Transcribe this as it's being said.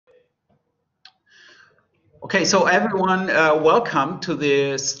Okay, so everyone, welcome to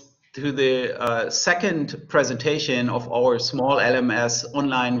the second presentation of our small LMS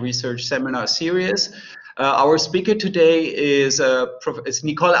online research seminar series. Our speaker today is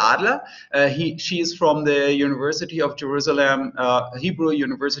Nicole Adler. She is from the University of Jerusalem, Hebrew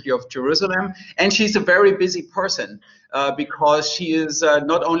University of Jerusalem, and she's a very busy person because she is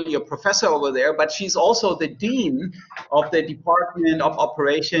not only a professor over there, but she's also the dean of the Department of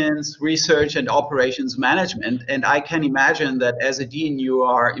Operations, Research, and Operations Management. And I can imagine that as a dean, you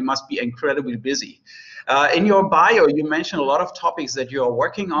must be incredibly busy. In your bio, you mentioned a lot of topics that you are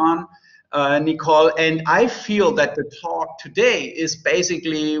working on, Nicole, and I feel that the talk today is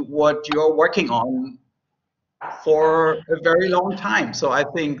basically what you're working on for a very long time. So I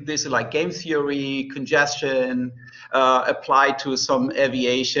think this is like game theory, congestion, applied to some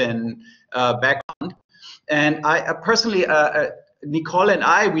aviation background. And I personally, Nicole and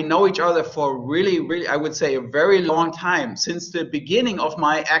I, we know each other for really, I would say, a very long time, since the beginning of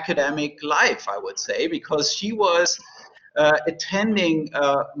my academic life, I would say, because she was attending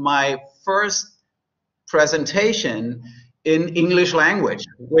my first presentation in English language,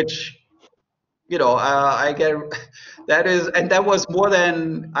 which, you know, I get that was more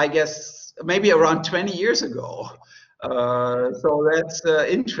than, I guess, maybe around 20 years ago. So that's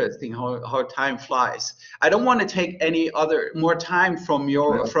interesting how time flies. I don't want to take any more time from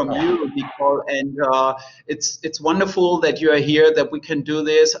you, Nicole, and it's wonderful that you are here, that we can do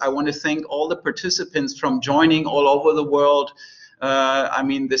this. I want to thank all the participants from joining all over the world. I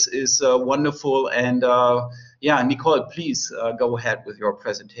mean, this is wonderful, and yeah, Nicole, please go ahead with your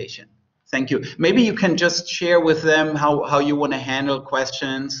presentation. Thank you. Maybe you can just share with them how you want to handle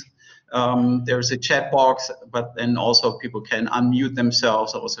questions. There's a chat box, but then also people can unmute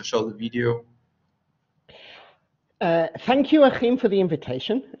themselves, also show the video. Thank you, Achim, for the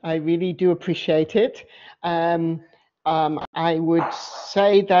invitation. I really do appreciate it. I would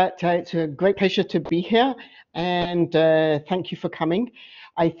say that it's a great pleasure to be here, and thank you for coming.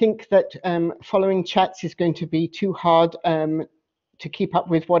 I think that following chats is going to be too hard to keep up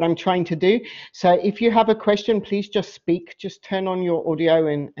with what I'm trying to do. So if you have a question, please just speak, just turn on your audio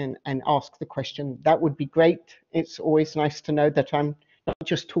and ask the question. That would be great. It's always nice to know that I'm not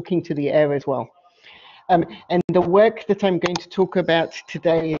just talking to the air as well. And the work that I'm going to talk about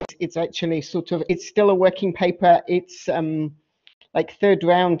today, it's actually sort of, it's still a working paper. It's like third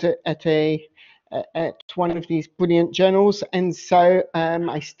round at one of these brilliant journals, and so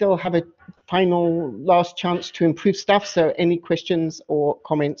I still have a final last chance to improve stuff, so any questions or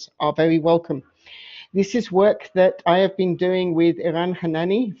comments are very welcome. This is work that I have been doing with Iran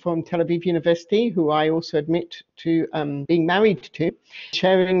Hanani from Tel Aviv University, who I also admit to being married to,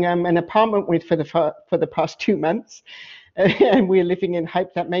 sharing an apartment with for the past 2 months. And we're living in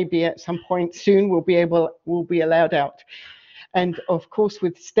hope that maybe at some point soon we'll be allowed out. And of course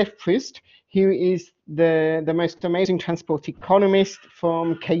with Steph Proust, who is the most amazing transport economist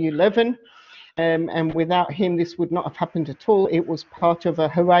from KU Leuven. And without him, this would not have happened at all. It was part of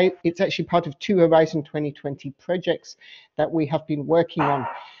it's actually part of 2 Horizon 2020 projects that we have been working on.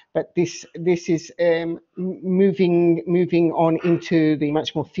 But this is moving on into the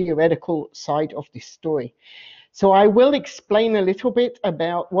much more theoretical side of this story. So I will explain a little bit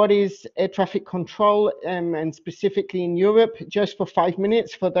about what is air traffic control, and specifically in Europe, just for 5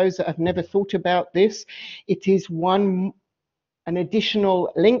 minutes. For those that have never thought about this, it is an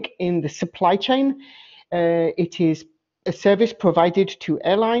additional link in the supply chain. It is a service provided to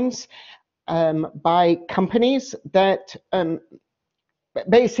airlines by companies that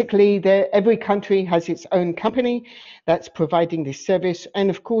basically every country has its own company that's providing this service, and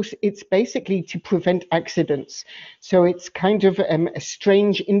of course it's basically to prevent accidents. So it's kind of a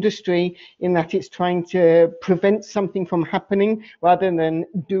strange industry in that it's trying to prevent something from happening rather than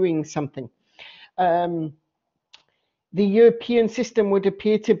doing something. The European system would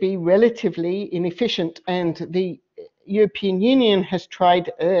appear to be relatively inefficient, and the European Union has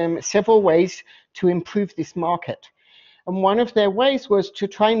tried several ways to improve this market. And one of their ways was to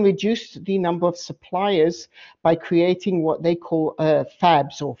try and reduce the number of suppliers by creating what they call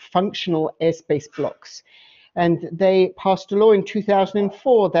FABs, or functional airspace blocks. And they passed a law in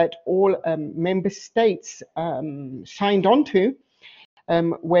 2004 that all member states signed on to,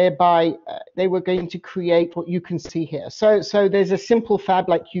 whereby they were going to create what you can see here. So there's a simple FAB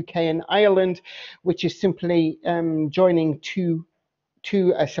like UK and Ireland, which is simply joining two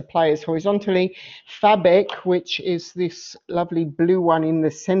suppliers horizontally. FABEC, which is this lovely blue one in the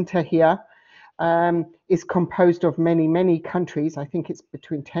center here, is composed of many countries. I think it's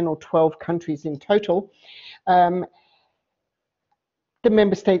between 10 or 12 countries in total. The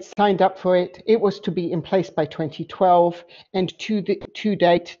member states signed up for it. It was to be in place by 2012, and to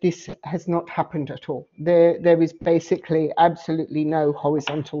date, this has not happened at all. There is basically absolutely no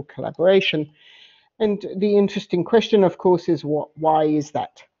horizontal collaboration. And the interesting question, of course, is why is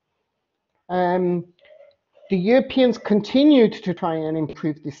that? The Europeans continued to try and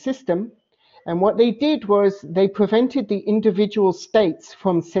improve this system, and what they did was they prevented the individual states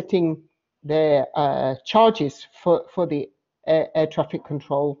from setting their charges for the air traffic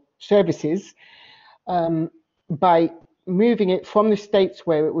control services by moving it from the states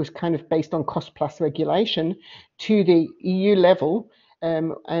where it was kind of based on cost plus regulation to the EU level,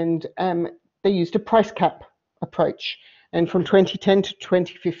 and they used a price cap approach. And from 2010 to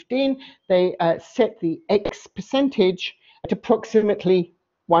 2015, they set the X percentage at approximately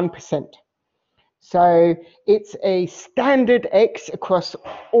 1%. So it's a standard X across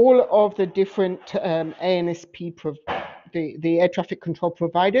all of the different ANSP, the air traffic control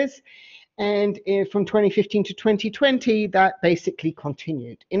providers. And from 2015 to 2020, that basically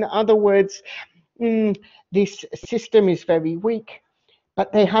continued. In other words, this system is very weak,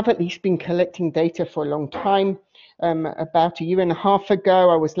 but they have at least been collecting data for a long time. About a year and a half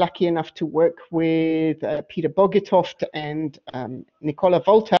ago, I was lucky enough to work with Peter Bogitoft and Nicole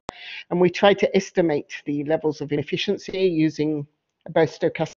Volta, and we tried to estimate the levels of inefficiency using both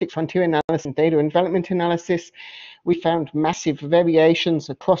stochastic frontier analysis and data and development analysis. We found massive variations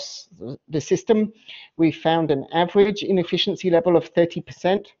across the system. We found an average inefficiency level of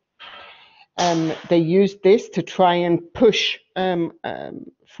 30%. They used this to try and push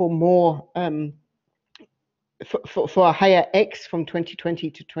for more for a higher X from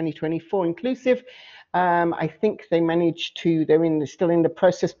 2020 to 2024 inclusive. I think they managed to, they're still in the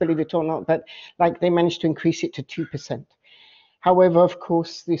process, believe it or not, but like they managed to increase it to 2%. However, of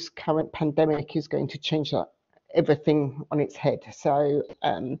course, this current pandemic is going to change everything on its head. So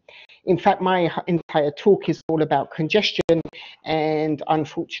in fact, my entire talk is all about congestion, and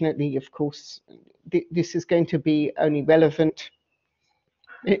unfortunately, of course, this is going to be only relevant,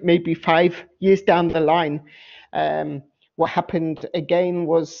 it may be 5 years down the line. What happened again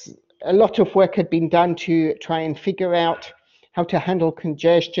was a lot of work had been done to try and figure out how to handle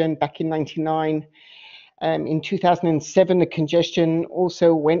congestion back in 99. In 2007, the congestion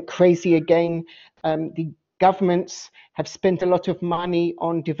also went crazy again. The governments have spent a lot of money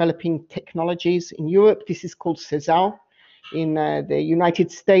on developing technologies. In Europe, this is called CESAR. In the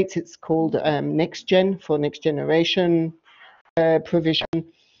United States, it's called NextGen, for next generation provision.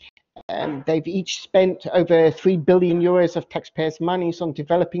 They've each spent over 3 billion euros of taxpayers' monies on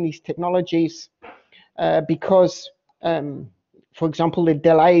developing these technologies because, for example, the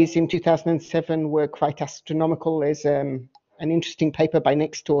delays in 2007 were quite astronomical. There's an interesting paper by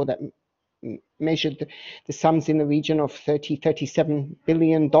Nextdoor that measured the sums in the region of $37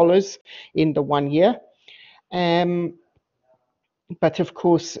 billion in the 1 year. But of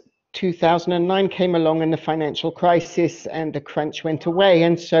course, 2009 came along and the financial crisis, and the crunch went away,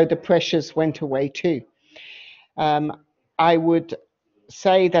 and so the pressures went away too. I would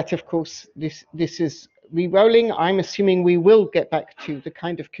say that, of course, this is re-rolling. I'm assuming we will get back to the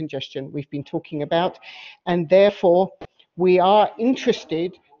kind of congestion we've been talking about, and therefore we are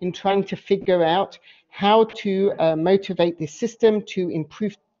interested in trying to figure out how to motivate this system to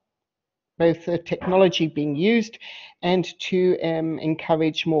improve both the technology being used and to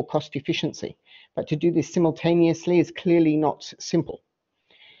encourage more cost efficiency. But to do this simultaneously is clearly not simple.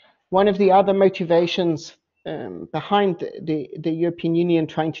 One of the other motivations behind the European Union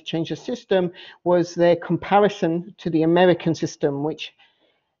trying to change the system was their comparison to the American system, which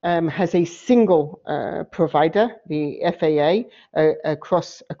has a single provider, the FAA,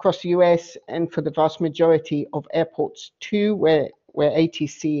 across the US, and for the vast majority of airports too, where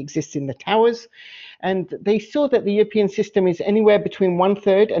ATC exists in the towers. And they saw that the European system is anywhere between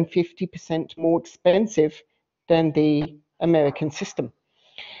 1/3 and 50% more expensive than the American system.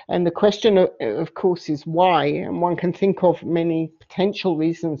 And the question, of course, is why? And one can think of many potential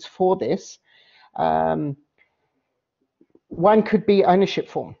reasons for this. One could be ownership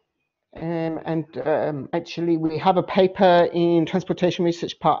form. Actually, we have a paper in Transportation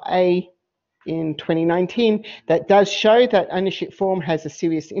Research Part A in 2019 that does show that ownership form has a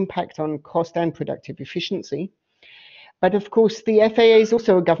serious impact on cost and productive efficiency. But of course, the FAA is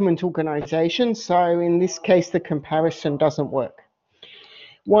also a government organization, so in this case, the comparison doesn't work.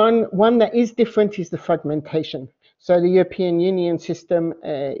 One that is different is the fragmentation. So the European Union system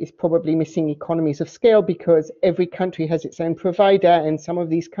is probably missing economies of scale because every country has its own provider, and some of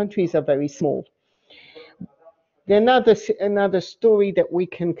these countries are very small. Another story that we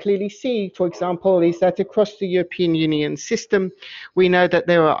can clearly see, for example, is that across the European Union system, we know that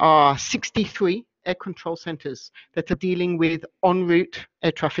there are 63 air control centers that are dealing with en route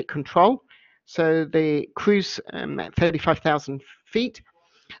air traffic control. So they cruise at 35,000 feet.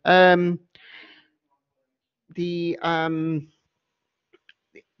 I'm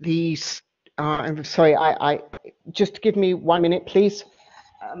sorry, I just give me 1 minute, please.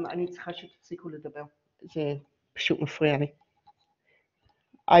 I need to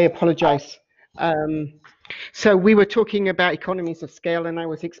I apologize. So we were talking about economies of scale, and I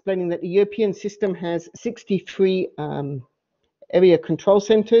was explaining that the European system has 63 area control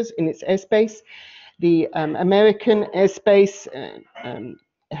centers in its airspace. The American airspace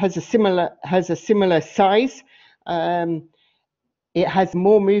has a similar size. It has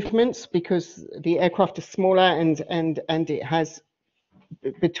more movements because the aircraft is smaller, and it has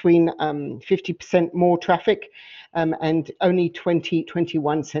between 50% more traffic and only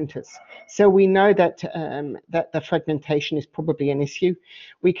 21 centers. So we know that that the fragmentation is probably an issue.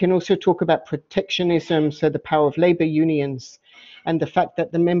 We can also talk about protectionism, so the power of labor unions, and the fact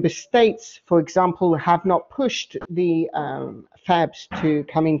that the member states, for example, have not pushed the FABs to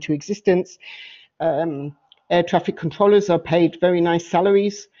come into existence. Air traffic controllers are paid very nice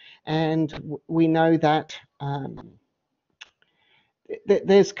salaries, and we know that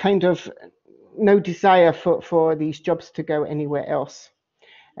there's kind of no desire for these jobs to go anywhere else.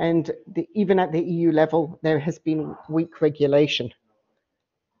 And even at the EU level, there has been weak regulation,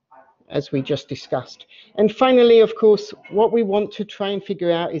 as we just discussed. And finally, of course, what we want to try and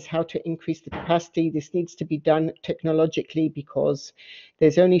figure out is how to increase the capacity. This needs to be done technologically because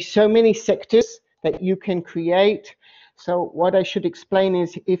there's only so many sectors that you can create. So what I should explain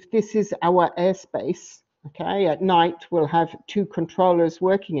is, if this is our airspace, okay, at night we'll have 2 controllers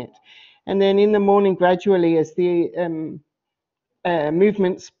working it. And then in the morning, gradually, as the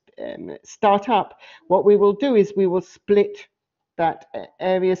movements start up, what we will do is we will split that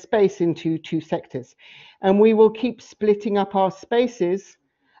area space into 2 sectors. And we will keep splitting up our spaces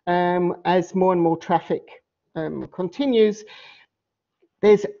as more and more traffic continues.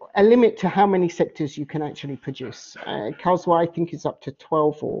 There's a limit to how many sectors you can actually produce. Karlsruhe, I think, is up to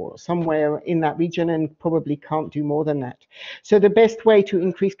 12 or somewhere in that region, and probably can't do more than that. So the best way to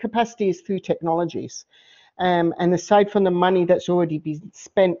increase capacity is through technologies. And aside from the money that's already been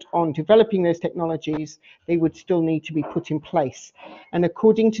spent on developing those technologies, they would still need to be put in place. And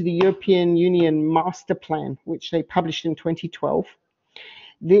according to the European Union Master Plan, which they published in 2012,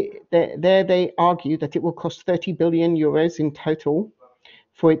 there they argue that it will cost 30 billion euros in total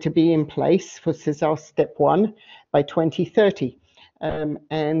for it to be in place for CESAR Step 1 by 2030.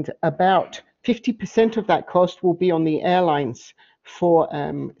 And about 50% of that cost will be on the airlines for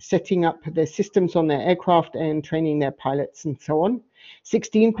setting up their systems on their aircraft and training their pilots and so on.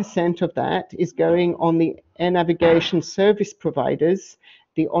 16% of that is going on the air navigation service providers,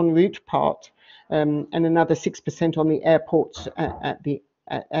 the en route part, and another 6% on the airports at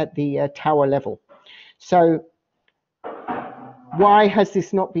the tower level. So why has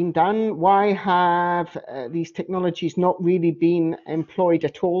this not been done? Why have these technologies not really been employed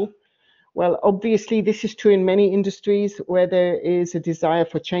at all? Well, obviously, this is true in many industries where there is a desire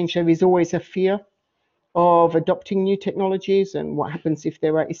for change. There is always a fear of adopting new technologies and what happens if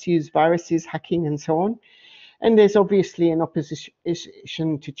there are issues, viruses, hacking, and so on. And there's obviously an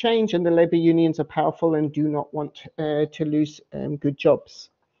opposition to change, and the labor unions are powerful and do not want to lose good jobs.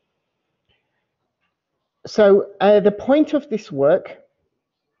 So the point of this work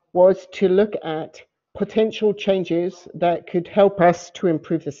was to look at potential changes that could help us to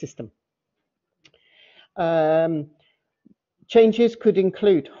improve the system. Changes could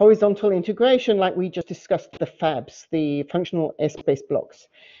include horizontal integration, like we just discussed, the FABs, the functional airspace blocks.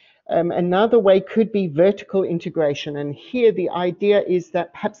 Another way could be vertical integration, and here the idea is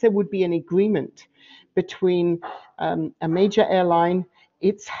that perhaps there would be an agreement between a major airline,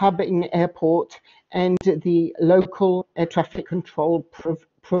 its hubbing airport, and the local air traffic control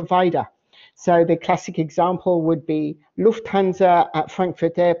provider. So the classic example would be Lufthansa at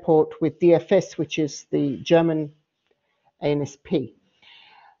Frankfurt Airport with DFS, which is the German ANSP.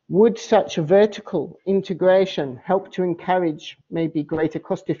 Would such a vertical integration help to encourage maybe greater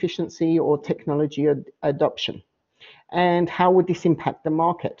cost efficiency or technology adoption? And how would this impact the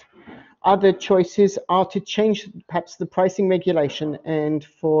market? Other choices are to change perhaps the pricing regulation, and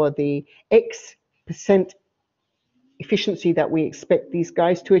for the X% efficiency that we expect these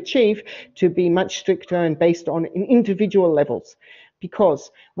guys to achieve to be much stricter and based on individual levels,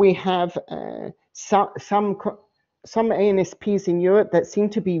 because we have some some ANSPs in Europe that seem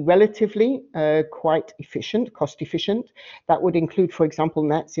to be relatively quite efficient, cost efficient. That would include, for example,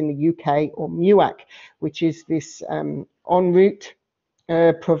 NATS in the UK, or MUAC, which is this en route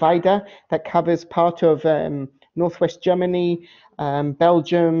provider that covers part of Northwest Germany,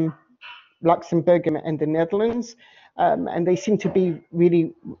 Belgium, Luxembourg, and the Netherlands. And they seem to be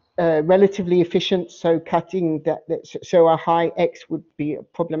really relatively efficient, so cutting so a high X would be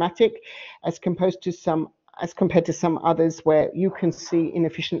problematic, as compared to some others where you can see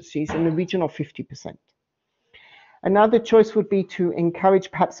inefficiencies in the region of 50%. Another choice would be to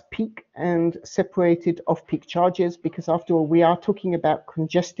encourage perhaps peak and separated off-peak charges, because after all, we are talking about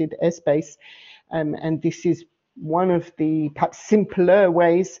congested airspace, and this is one of the perhaps simpler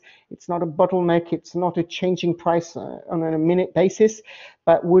ways. It's not a bottleneck, it's not a changing price on a minute basis,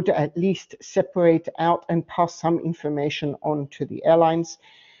 but would at least separate out and pass some information on to the airlines.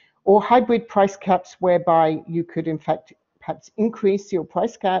 Or hybrid price caps, whereby you could in fact perhaps increase your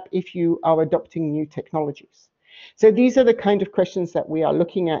price cap if you are adopting new technologies. So these are the kind of questions that we are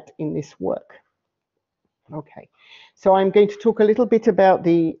looking at in this work. Okay, so I'm going to talk a little bit about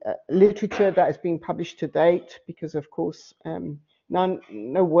the literature that has been published to date, because of course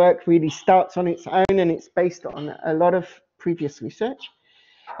no work really starts on its own, and it's based on a lot of previous research.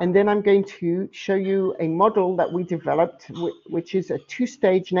 And then I'm going to show you a model that we developed, which is a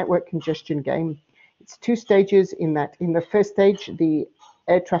two-stage network congestion game. It's two stages in that in the first stage, the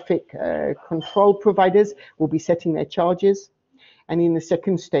air traffic control providers will be setting their charges. And in the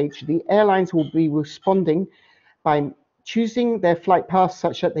second stage, the airlines will be responding by choosing their flight paths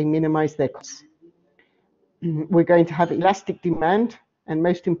such that they minimize their costs. We're going to have elastic demand, and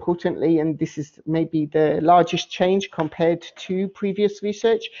most importantly, and this is maybe the largest change compared to previous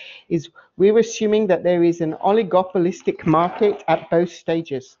research, is we're assuming that there is an oligopolistic market at both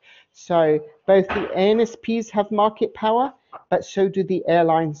stages. So both the ANSPs have market power, but so do the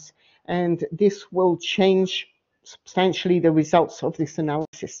airlines. And this will change substantially the results of this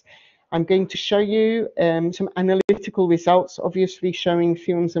analysis. I'm going to show you some analytical results. Obviously, showing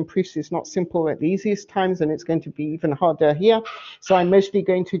theorems and proofs is not simple at the easiest times, and it's going to be even harder here. So I'm mostly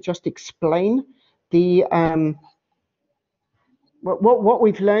going to just explain the what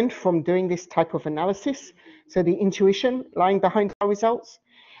we've learned from doing this type of analysis, so the intuition lying behind our results.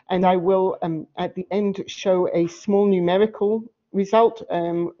 And I will, at the end, show a small numerical result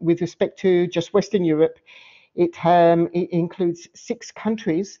with respect to just Western Europe. It includes 6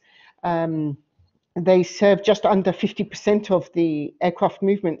 countries. They serve just under 50% of the aircraft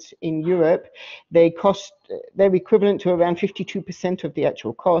movements in Europe. They're equivalent to around 52% of the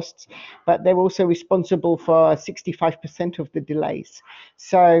actual costs, but they're also responsible for 65% of the delays.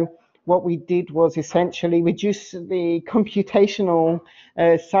 So what we did was essentially reduce the computational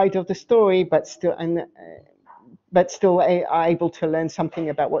side of the story, but still are able to learn something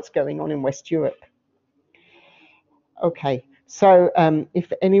about what's going on in West Europe. Okay, so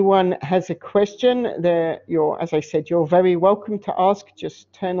if anyone has a question, as I said, you're very welcome to ask.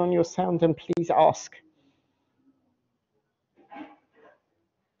 Just turn on your sound and please ask.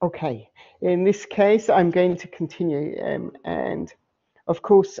 Okay, in this case, I'm going to continue. And of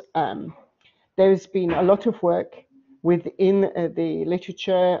course, there's been a lot of work within the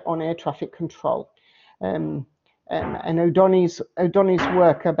literature on air traffic control. And O'Donnell's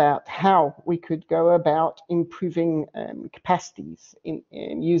work about how we could go about improving capacities in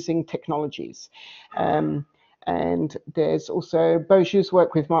using technologies. And there's also Beaujeu's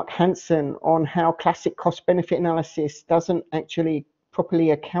work with Mark Hansen on how classic cost-benefit analysis doesn't actually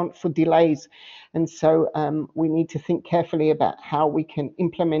properly account for delays. And so we need to think carefully about how we can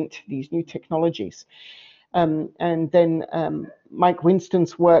implement these new technologies. And then Mike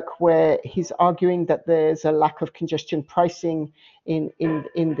Winston's work, where he's arguing that there's a lack of congestion pricing in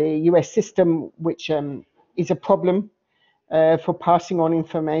the US system, which is a problem for passing on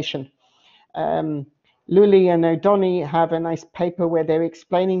information. Lully and O'Donnell have a nice paper where they're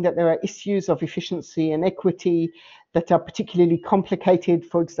explaining that there are issues of efficiency and equity that are particularly complicated,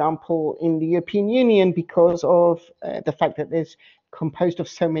 for example, in the European Union, because of the fact that there's composed of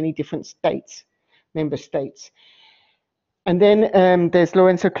so many different member states. And then there's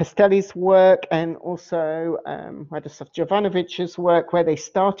Lorenzo Castelli's work, and also Radoslav Jovanovich's work, where they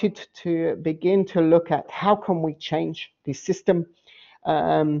started to begin to look at how can we change this system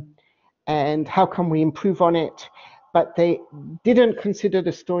and how can we improve on it. But they didn't consider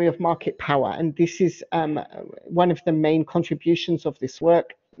the story of market power. And this is one of the main contributions of this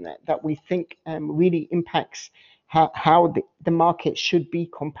work that we think really impacts how the market should be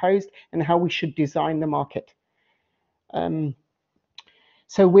composed and how we should design the market.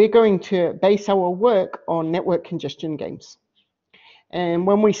 So we're going to base our work on network congestion games. And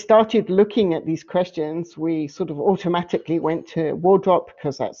when we started looking at these questions, we sort of automatically went to Wardrop,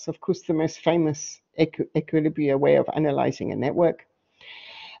 because that's, of course, the most famous equilibria way of analyzing a network.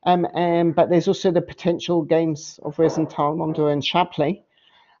 But there's also the potential games of Rosenthal, Mondo, and Shapley.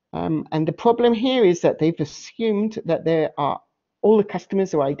 And the problem here is that they've assumed that all the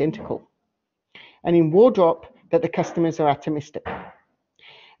customers are identical. And in Wardrop, that the customers are atomistic.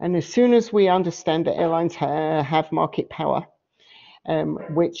 And as soon as we understand that airlines have market power,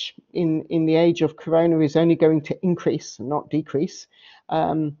 which in the age of Corona is only going to increase, not decrease,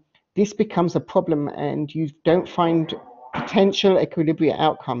 this becomes a problem, and you don't find potential equilibria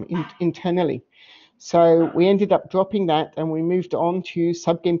outcome internally. So we ended up dropping that, and we moved on to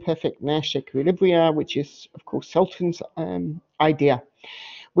subgame perfect Nash equilibria, which is, of course, Sultan's idea,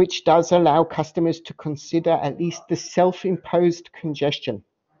 which does allow customers to consider at least the self-imposed congestion.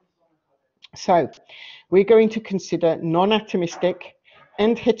 So we're going to consider non-atomistic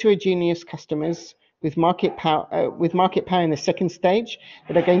and heterogeneous customers with market power in the second stage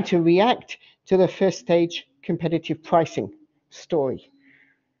that are going to react to the first stage competitive pricing story.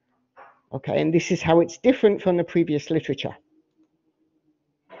 Okay, and this is how it's different from the previous literature.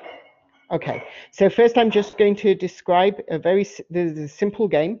 Okay, so first I'm just going to describe the simple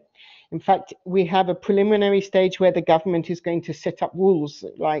game. In fact, we have a preliminary stage where the government is going to set up rules,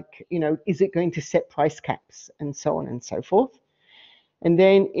 like, is it going to set price caps and so on and so forth. And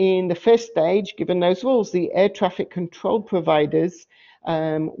then in the first stage, given those rules, the air traffic control providers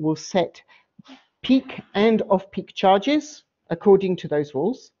will set peak and off-peak charges according to those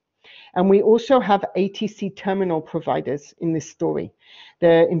rules. And we also have ATC terminal providers in this story.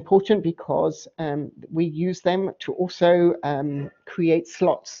 They're important because we use them to also create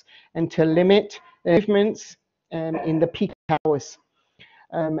slots and to limit movements in the peak hours.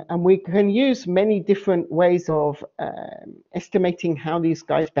 And we can use many different ways of estimating how these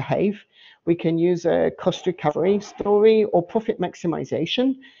guys behave. We can use a cost recovery story or profit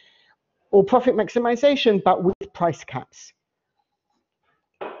maximization, but with price caps.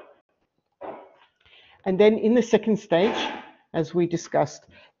 And then in the second stage, as we discussed,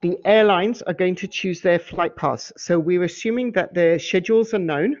 the airlines are going to choose their flight paths. So we're assuming that their schedules are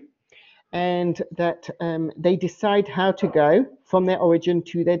known and that they decide how to go from their origin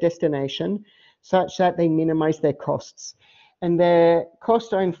to their destination such that they minimize their costs. And their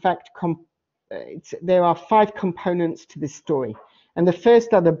costs are, in fact, there are 5 components to this story. And the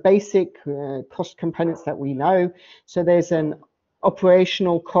first are the basic cost components that we know. So there's an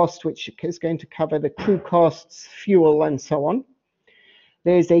operational cost, which is going to cover the crew costs, fuel, and so on.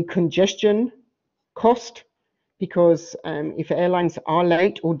 There's a congestion cost, because if airlines are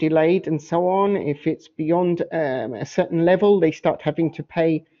late or delayed and so on, if it's beyond a certain level, they start having to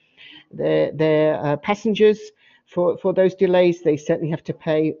pay their passengers for those delays. They certainly have to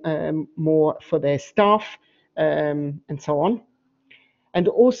pay more for their staff and so on. And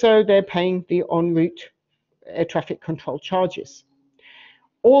also they're paying the en route air traffic control charges.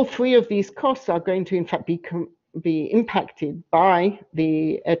 All 3 of these costs are going to, in fact, be impacted by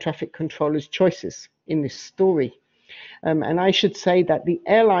the air traffic controller's choices in this story. And I should say that the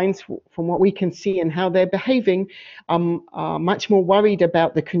airlines, from what we can see and how they're behaving, are much more worried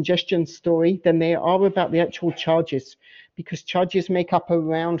about the congestion story than they are about the actual charges, because charges make up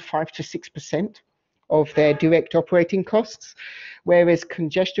around 5 to 6% of their direct operating costs, whereas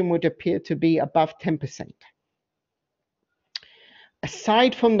congestion would appear to be above 10%.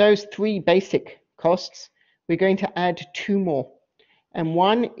 Aside from those 3 basic costs, we're going to add 2 more. And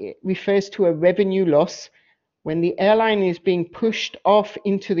one refers to a revenue loss. When the airline is being pushed off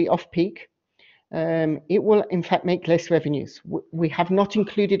into the off-peak, it will, in fact, make less revenues. We have not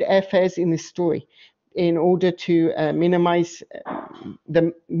included airfares in this story in order to minimize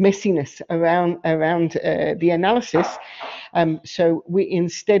the messiness around the analysis. So we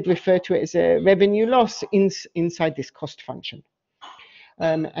instead refer to it as a revenue loss inside this cost function.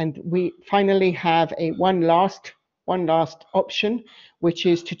 And we finally have one last option, which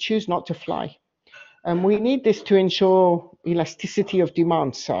is to choose not to fly. We need this to ensure elasticity of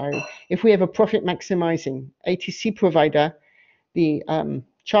demand. So if we have a profit maximizing ATC provider, the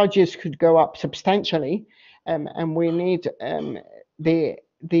charges could go up substantially, and we need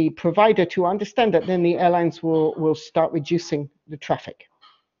the provider to understand that then the airlines will start reducing the traffic.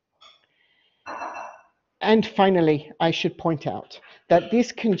 And finally, I should point out that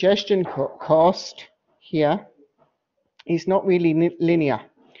this congestion cost here is not really linear.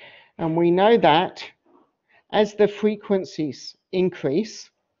 And we know that as the frequencies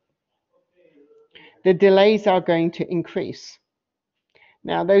increase, the delays are going to increase.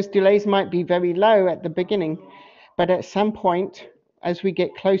 Now, those delays might be very low at the beginning, but at some point, as we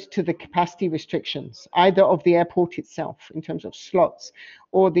get close to the capacity restrictions, either of the airport itself in terms of slots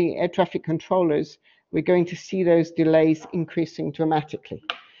or the air traffic controllers, we're going to see those delays increasing dramatically.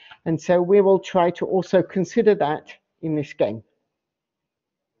 And so we will try to also consider that in this game.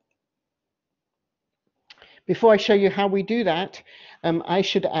 Before I show you how we do that, I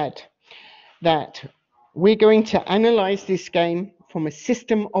should add that we're going to analyze this game from a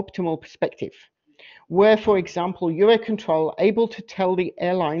system optimal perspective, where, for example, Eurocontrol able to tell the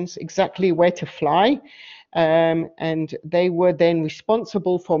airlines exactly where to fly, and they were then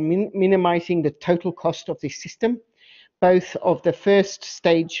responsible for minimizing the total cost of the system, both of the first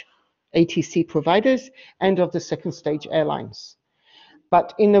stage ATC providers and of the second stage airlines.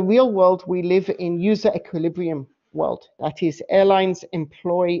 But in the real world, we live in user equilibrium world. That is, airlines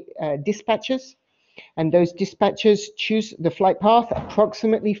employ dispatchers, and those dispatchers choose the flight path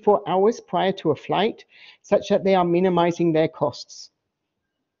approximately 4 hours prior to a flight, such that they are minimizing their costs.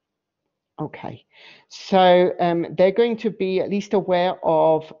 Okay, so they're going to be at least aware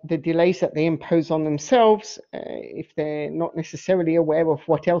of the delays that they impose on themselves if they're not necessarily aware of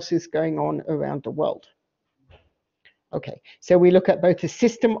what else is going on around the world. Okay, so we look at both the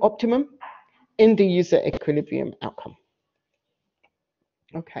system optimum and the user equilibrium outcome.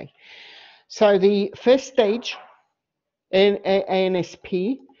 Okay, so the first stage in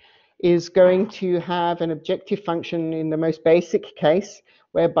ANSP is going to have an objective function in the most basic case,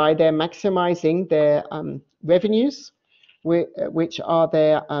 whereby they're maximizing their revenues, which are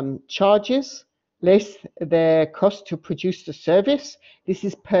their charges, less their cost to produce the service. This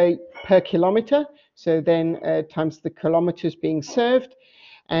is per kilometer, so then times the kilometers being served.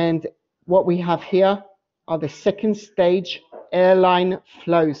 And what we have here are the second stage airline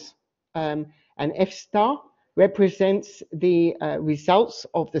flows. And F star represents the results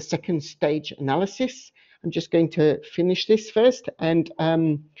of the second stage analysis. I'm just going to finish this first, and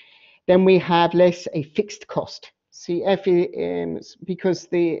then we have less a fixed cost. CF because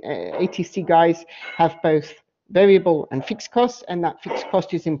the ATC guys have both variable and fixed costs, and that fixed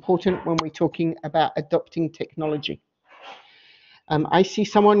cost is important when we're talking about adopting technology. I see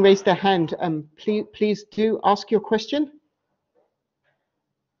someone raise their hand. Please do ask your question.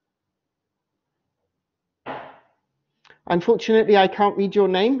 Unfortunately, I can't read your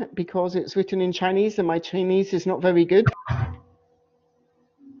name because it's written in Chinese and my Chinese is not very good.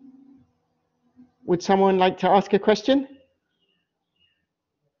 Would someone like to ask a question?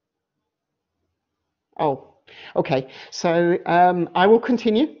 Oh, okay. So I will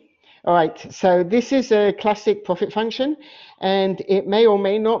continue. All right. So this is a classic profit function, and it may or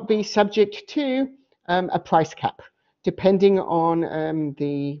may not be subject to a price cap, depending on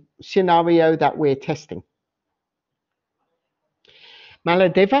the scenario that we're testing.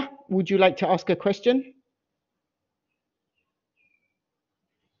 Maladeva, would you like to ask a question?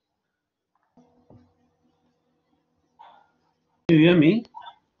 Do you hear me?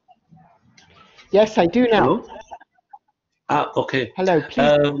 Yes, I do now. Hello? Okay. Hello,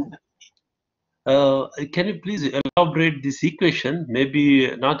 please. Can you please elaborate this equation?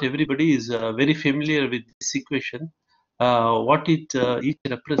 Maybe not everybody is very familiar with this equation. What it each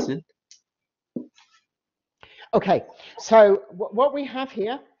represent? Okay, so what we have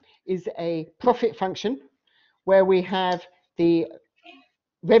here is a profit function where we have the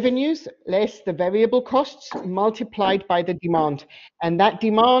revenues less the variable costs multiplied by the demand. And that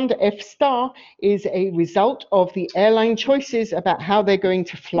demand, F star, is a result of the airline choices about how they're going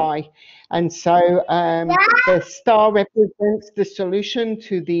to fly. And so the star represents the solution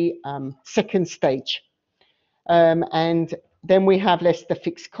to the second stage. And then we have less the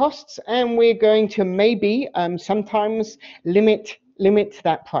fixed costs, and we're going to maybe sometimes limit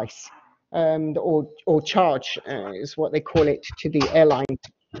that price. Or charge is what they call it to the airline.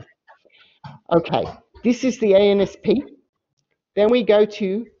 Okay, this is the ANSP. Then we go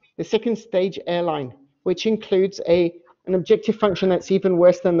to the second stage airline, which includes an objective function that's even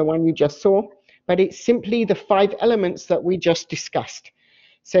worse than the one you just saw, but it's simply the 5 elements that we just discussed.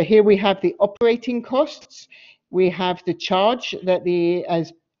 So here we have the operating costs, we have the charge that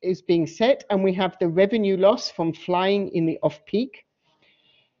is being set, and we have the revenue loss from flying in the off-peak.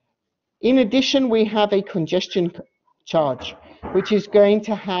 In addition, we have a congestion charge, which is going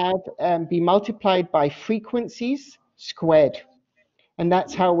to have be multiplied by frequencies squared. And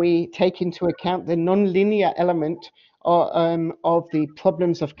that's how we take into account the nonlinear element of the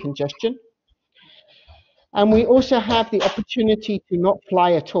problems of congestion. And we also have the opportunity to not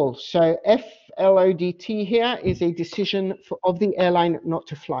fly at all. So FLODT here is a decision of the airline not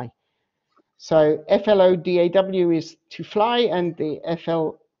to fly. So FLODAW is to fly, and the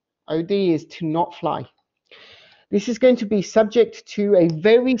FLOD is to not fly. This is going to be subject to a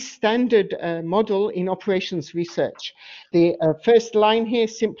very standard model in operations research. The first line here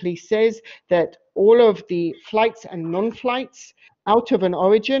simply says that all of the flights and non-flights out of an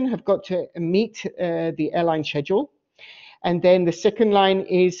origin have got to meet the airline schedule. And then the second line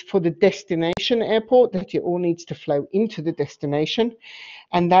is for the destination airport, that it all needs to flow into the destination,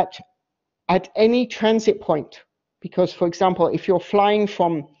 and that at any transit point, because, for example, if you're flying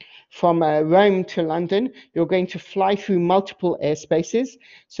from Rome to London, you're going to fly through multiple airspaces.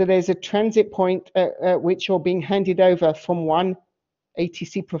 So there's a transit point at which you're being handed over from one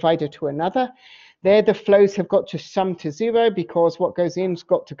ATC provider to another. There, the flows have got to sum to zero because what goes in's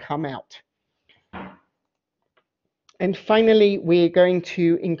got to come out. And finally, we're going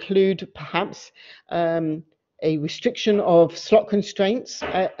to include perhaps a restriction of slot constraints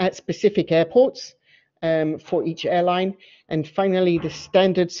at specific airports for each airline. And finally, the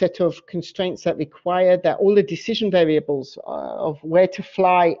standard set of constraints that require that all the decision variables of where to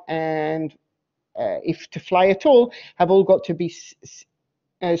fly and if to fly at all have all got to be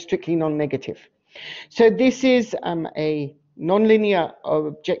strictly non-negative. So this is a nonlinear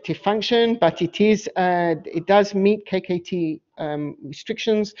objective function, but it does meet KKT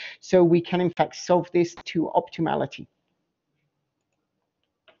restrictions, so we can in fact solve this to optimality.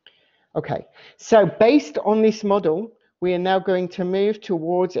 Okay, so based on this model, we are now going to move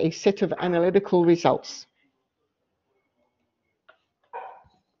towards a set of analytical results.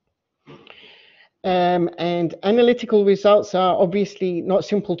 And analytical results are obviously not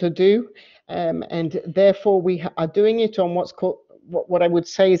simple to do, and therefore we are doing it on what's called, what I would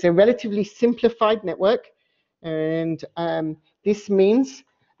say is a relatively simplified network. And this means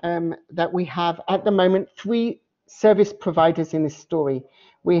that we have at the moment 3 service providers in this story.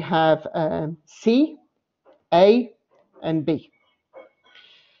 We have C, A, and B.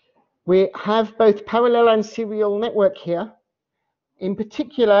 We have both parallel and serial network here. In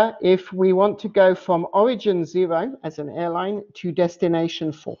particular, if we want to go from origin 0 as an airline to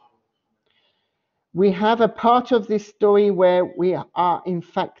destination 4. We have a part of this story where we are in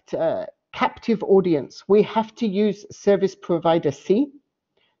fact captive audience. We have to use service provider C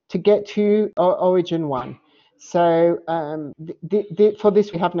to get to origin 1. So for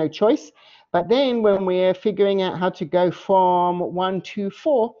this we have no choice. But then when we're figuring out how to go from 1 to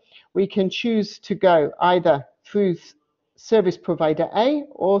 4, we can choose to go either through service provider A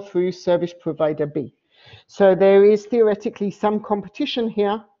or through service provider B. So there is theoretically some competition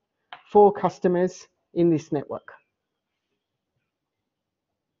here for customers in this network.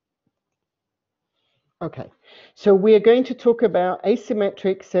 Okay, so we are going to talk about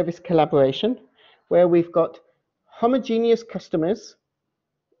asymmetric service collaboration, where we've got homogeneous customers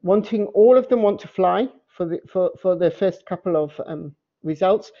wanting, all of them want to fly for the first couple of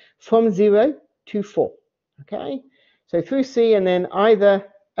results from 0 to 4. Okay, so through C and then either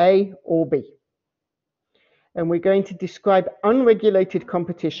A or B. And we're going to describe unregulated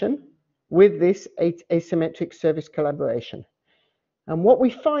competition with this asymmetric service collaboration. And what we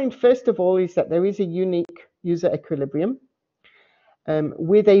find, first of all, is that there is a unique user equilibrium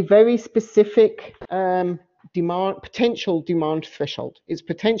with a very specific potential demand threshold. It's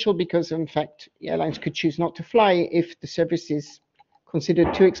potential because, in fact, airlines could choose not to fly if the service is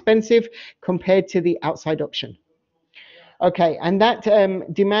considered too expensive compared to the outside option. Okay, and that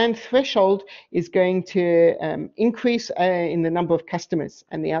demand threshold is going to increase in the number of customers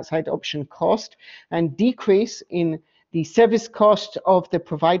and the outside option cost, and decrease in the service cost of the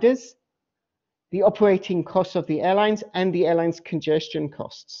providers, the operating costs of the airlines, and the airlines' congestion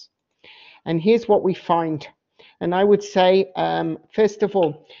costs. And here's what we find. And I would say, first of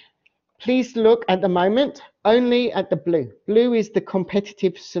all, please look at the moment only at the blue. Blue is the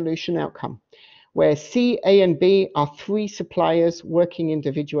competitive solution outcome, where C, A, and B are 3 suppliers working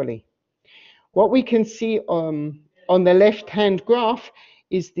individually. What we can see on the left-hand graph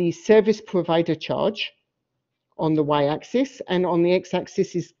is the service provider charge on the y-axis, and on the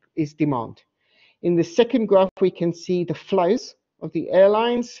x-axis is demand. In the second graph, we can see the flows of the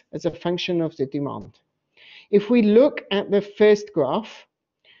airlines as a function of the demand. If we look at the first graph,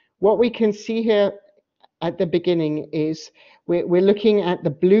 what we can see here at the beginning is we're looking at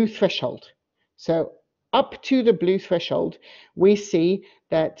the blue threshold. So up to the blue threshold, we see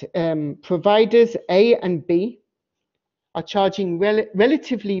that providers A and B are charging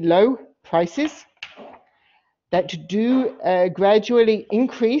relatively low prices that do gradually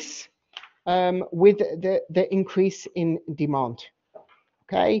increase with the increase in demand.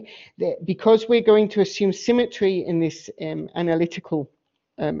 Okay, because we're going to assume symmetry in this analytical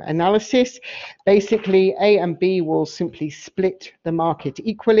analysis. Basically, A and B will simply split the market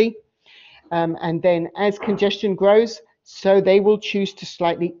equally. And then as congestion grows, so they will choose to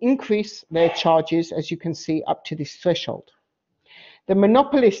slightly increase their charges, as you can see, up to this threshold. The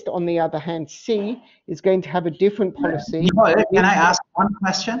monopolist, on the other hand, C, is going to have a different policy. Nicole, can I ask one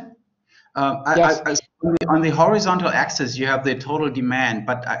question? Yes. On the horizontal axis, you have the total demand,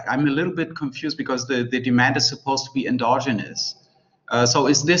 but I'm a little bit confused because the demand is supposed to be endogenous. So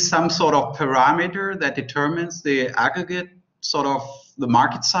is this some sort of parameter that determines the aggregate sort of the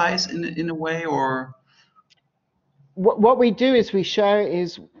market size in a way, or? What we do is we show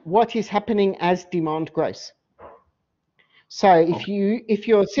is what is happening as demand grows. So if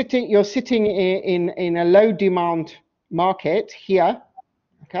you're sitting in a low demand market here,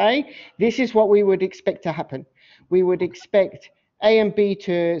 okay, this is what we would expect to happen. We would expect A and B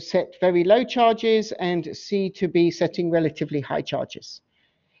to set very low charges and C to be setting relatively high charges.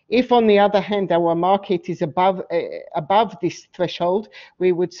 If, on the other hand, our market is above this threshold,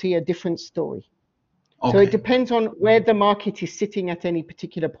 we would see a different story. Okay. So it depends on where the market is sitting at any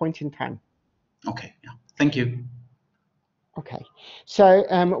particular point in time. Okay, yeah. Thank you. Okay, so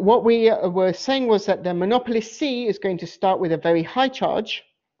what we were saying was that the monopolist C is going to start with a very high charge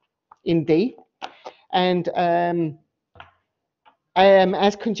in D, and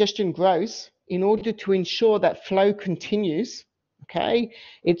as congestion grows, in order to ensure that flow continues, okay,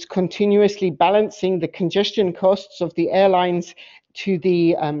 it's continuously balancing the congestion costs of the airlines to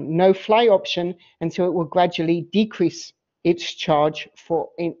the no-fly option, and so it will gradually decrease its charge for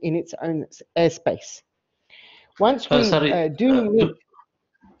in its own airspace. Once we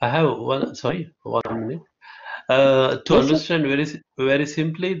I have one. Sorry, 1 minute. To understand very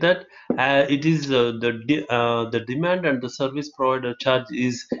simply that it is the demand and the service provider charge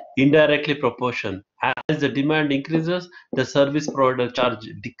is indirectly proportional. As the demand increases, the service provider charge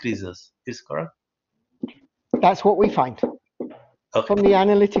decreases. Is correct? That's what we find from the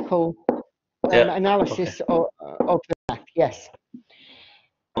analytical analysis of the math. Yes.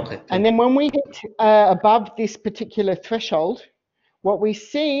 Okay. And then when we get above this particular threshold, what we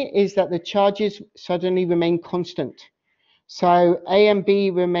see is that the charges suddenly remain constant. So A and B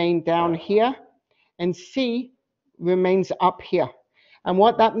remain down here, and C remains up here. And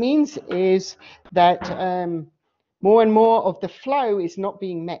what that means is that more and more of the flow is not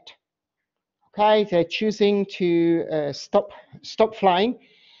being met. Okay, they're choosing to stop flying.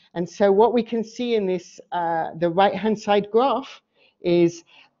 And so what we can see in this, the right-hand side graph is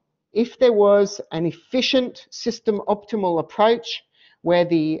if there was an efficient system optimal approach where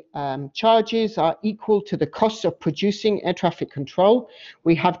the charges are equal to the costs of producing air traffic control,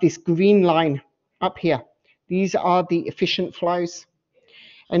 we have this green line up here. These are the efficient flows.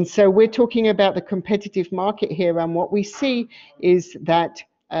 And so we're talking about the competitive market here, and what we see is that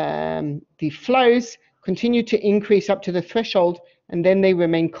the flows continue to increase up to the threshold, and then they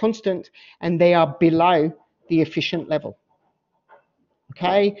remain constant, and they are below the efficient level.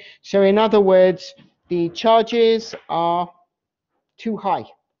 Okay, so in other words, the charges are too high.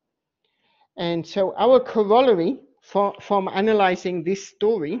 And so our corollary from analyzing this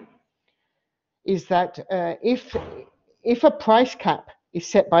story is that if a price cap is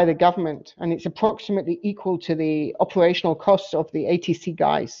set by the government and it's approximately equal to the operational costs of the ATC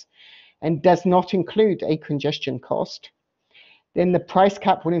guys and does not include a congestion cost, then the price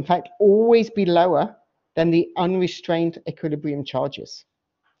cap will in fact always be lower than the unrestrained equilibrium charges.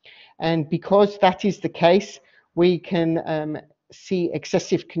 And because that is the case, we can see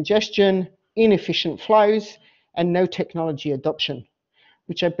excessive congestion, inefficient flows, and no technology adoption,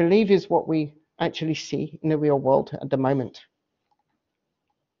 which I believe is what we actually see in the real world at the moment.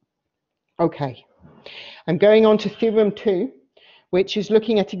 Okay, I'm going on to theorem 2, which is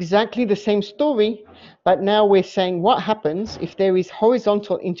looking at exactly the same story, but now we're saying what happens if there is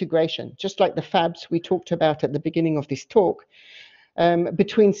horizontal integration, just like the fabs we talked about at the beginning of this talk,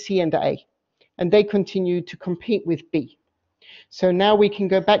 between C and A, and they continue to compete with B. So now we can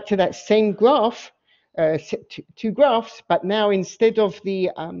go back to that same graph, two graphs, but now instead of the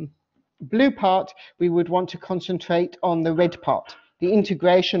blue part, we would want to concentrate on the red part, the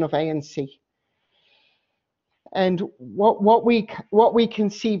integration of A and C. And what we can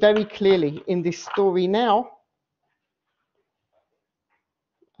see very clearly in this story now,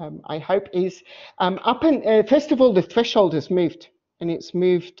 I hope, is first of all, the threshold has moved, and it's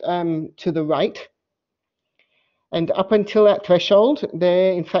moved to the right. And up until that threshold,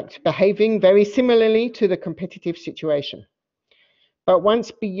 they're in fact behaving very similarly to the competitive situation. But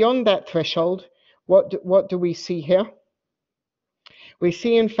once beyond that threshold, what do we see here? We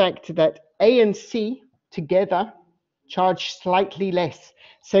see in fact that A and C together charge slightly less.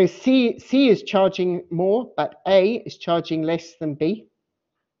 So C is charging more, but A is charging less than B.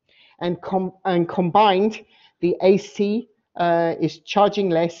 And combined, the AC is charging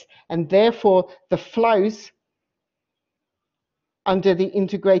less, and therefore the flows under the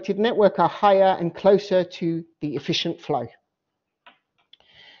integrated network are higher and closer to the efficient flow.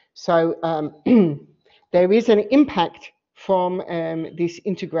 So there is an impact from this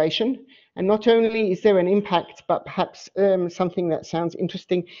integration. And not only is there an impact, but perhaps something that sounds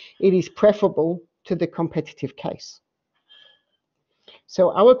interesting, it is preferable to the competitive case.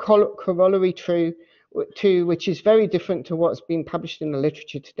 So our corollary true, which is very different to what's been published in the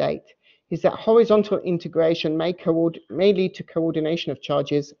literature to date, is that horizontal integration may lead to coordination of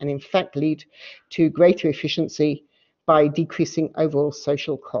charges and in fact lead to greater efficiency by decreasing overall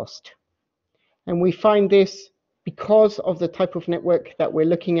social cost. And we find this because of the type of network that we're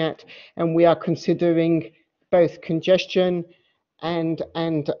looking at, and we are considering both congestion and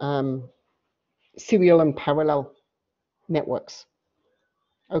serial and parallel networks.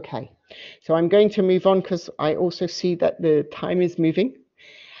 Okay, so I'm going to move on because I also see that the time is moving.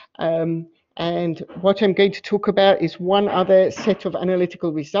 And what I'm going to talk about is one other set of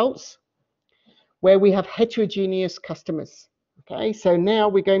analytical results where we have heterogeneous customers. Okay, so now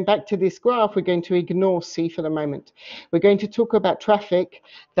we're going back to this graph. We're going to ignore C for the moment. We're going to talk about traffic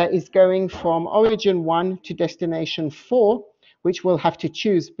that is going from origin 1 to destination 4, which we'll have to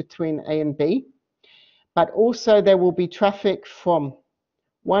choose between A and B. But also there will be traffic from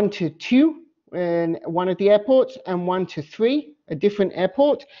 1 to 2 in one of the airports and 1 to 3, a different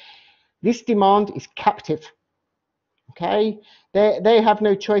airport. This demand is captive. Okay, they have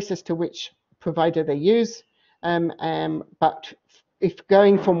no choice as to which provider they use, but if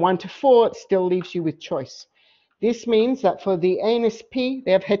going from 1 to 4, it still leaves you with choice. This means that for the ANSP,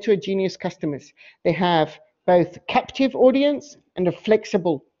 they have heterogeneous customers. They have both captive audience and a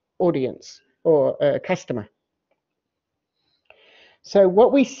flexible audience or customer. So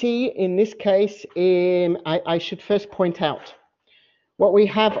what we see in this case, I should first point out, what we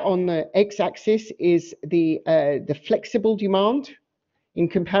have on the x-axis is the flexible demand in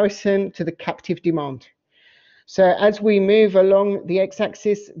comparison to the captive demand. So as we move along the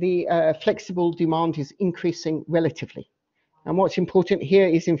x-axis, the flexible demand is increasing relatively. And what's important here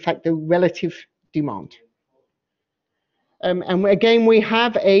is, in fact, the relative demand. And again, we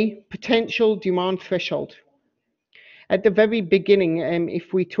have a potential demand threshold. At the very beginning,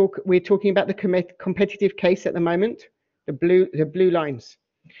 if we're talking about the competitive case at the moment, the blue lines.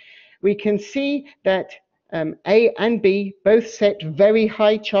 We can see that A and B both set very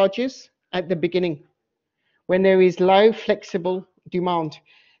high charges at the beginning when there is low flexible demand.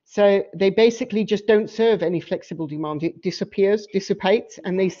 So they basically just don't serve any flexible demand. It disappears, dissipates,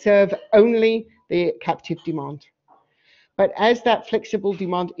 and they serve only the captive demand. But as that flexible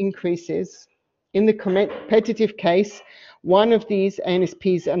demand increases, in the competitive case, one of these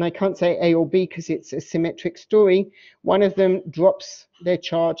ANSPs, and I can't say A or B because it's a symmetric story, one of them drops their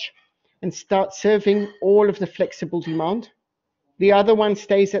charge and starts serving all of the flexible demand. The other one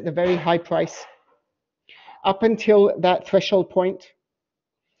stays at the very high price up until that threshold point.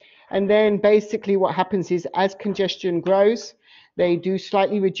 And then basically what happens is, as congestion grows, they do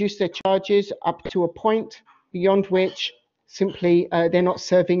slightly reduce their charges up to a point beyond which simply they're not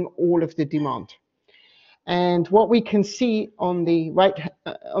serving all of the demand. And what we can see on the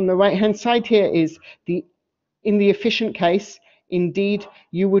right-hand side here is in the efficient case, indeed,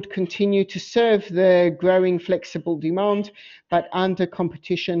 you would continue to serve the growing flexible demand, but under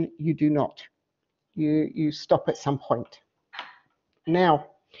competition, you do not. You stop at some point. Now,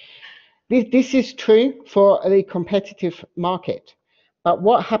 this is true for the competitive market, but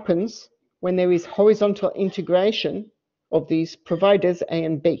what happens when there is horizontal integration of these providers A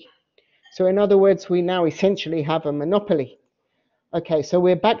and B? So in other words, we now essentially have a monopoly. Okay, so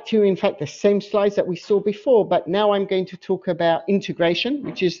we're back to, in fact, the same slides that we saw before, but now I'm going to talk about integration,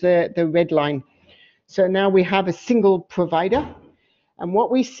 which is the red line. So now we have a single provider, and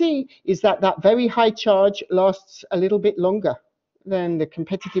what we see is that that very high charge lasts a little bit longer than the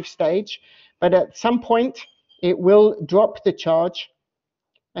competitive stage, but at some point it will drop the charge,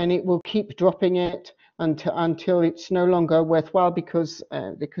 and it will keep dropping it until it's no longer worthwhile because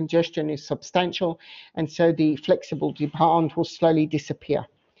the congestion is substantial, and so the flexible demand will slowly disappear.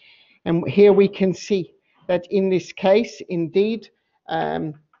 And here we can see that in this case, indeed,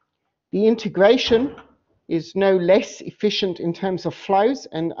 the integration is no less efficient in terms of flows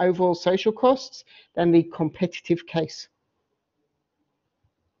and overall social costs than the competitive case.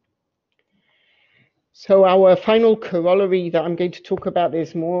 So our final corollary that I'm going to talk about,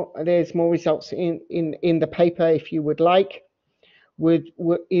 there's more results in the paper if you would like,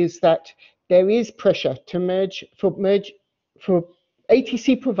 is that there is pressure to merge for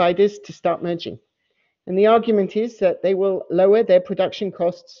ATC providers to start merging. And the argument is that they will lower their production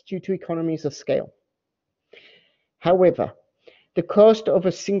costs due to economies of scale. However, the cost of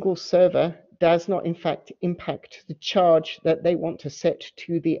a single server does not in fact impact the charge that they want to set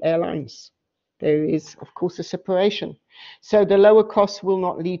to the airlines. There is, of course, a separation. So the lower costs will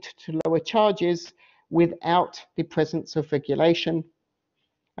not lead to lower charges without the presence of regulation.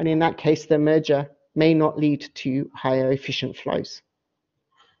 And in that case, the merger may not lead to higher efficient flows.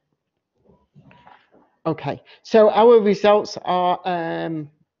 Okay, so our results are,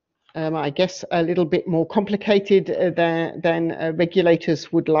 I guess, a little bit more complicated than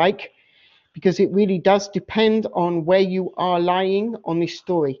regulators would like, because it really does depend on where you are lying on this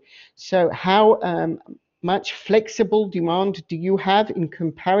story. So how much flexible demand do you have in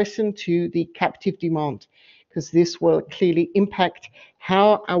comparison to the captive demand? Because this will clearly impact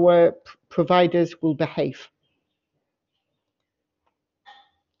how our providers will behave.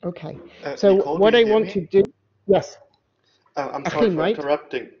 Okay, so Nicole, what do you I hear want me? to do, yes. I'm sorry Achim, for right?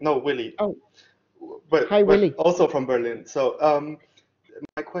 interrupting. No, Willy, Oh, but hi, Willy. also from Berlin. So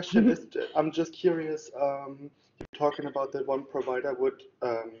my question is, I'm just curious. You're talking about that one provider would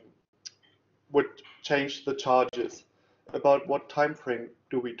change the charges. About what time frame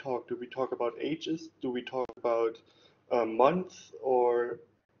do we talk? Do we talk about ages? Do we talk about months? Or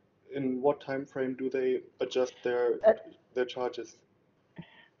in what time frame do they adjust their charges?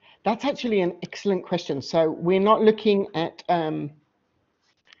 That's actually an excellent question. So we're not looking at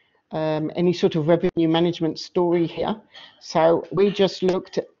any sort of revenue management story here. So we just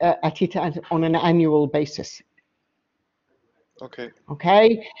looked at it on an annual basis. Okay.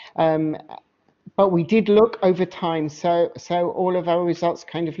 Okay. But we did look over time. So all of our results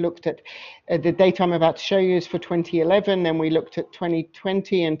kind of looked at the data I'm about to show you is for 2011. Then we looked at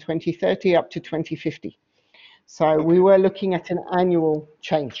 2020 and 2030 up to 2050. So Okay. we were looking at an annual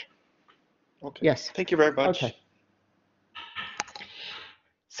change. Okay. Yes. Thank you very much. Okay.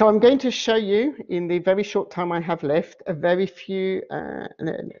 So I'm going to show you, in the very short time I have left, a very few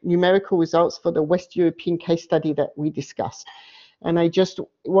numerical results for the West European case study that we discussed. And I just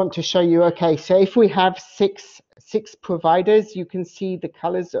want to show you, okay, so if we have six providers, you can see the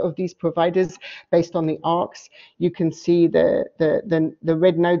colors of these providers based on the arcs. You can see the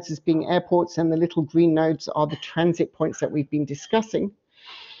red nodes as being airports, and the little green nodes are the transit points that we've been discussing.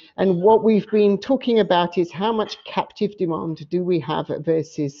 And what we've been talking about is how much captive demand do we have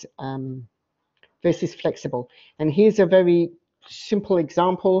versus flexible. And here's a very simple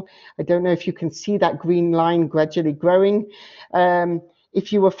example. I don't know if you can see that green line gradually growing.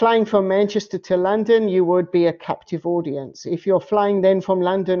 If you were flying from Manchester to London, you would be a captive audience. If you're flying then from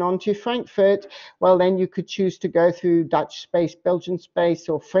London on to Frankfurt, well, then you could choose to go through Dutch space, Belgian space,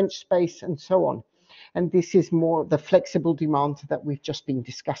 or French space, and so on. And this is more the flexible demand that we've just been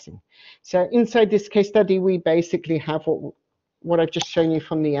discussing. So inside this case study, we basically have what I've just shown you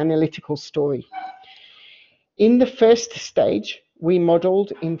from the analytical story. In the first stage, we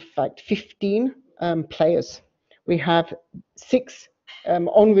modeled, in fact, 15 players. We have 6 en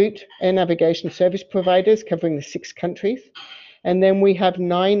route air navigation service providers covering the 6 countries. And then we have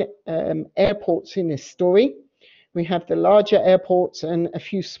 9 airports in this story. We have the larger airports and a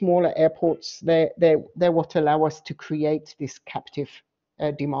few smaller airports. They're what allow us to create this captive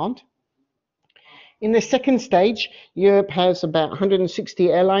demand. In the second stage, Europe has about 160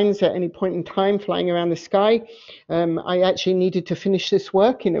 airlines at any point in time flying around the sky. I actually needed to finish this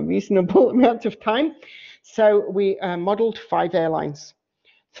work in a reasonable amount of time. So we modeled 5 airlines.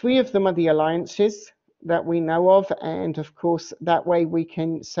 3 of them are the alliances that we know of, and of course that way we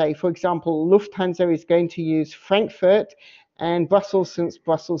can say, for example, Lufthansa is going to use Frankfurt and Brussels, since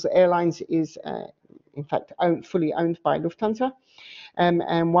Brussels Airlines is in fact fully owned by Lufthansa, and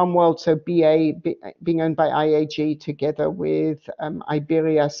Oneworld, so BA being owned by IAG together with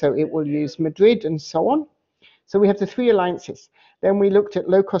Iberia, so it will use Madrid and so on. So we have the 3 alliances. Then we looked at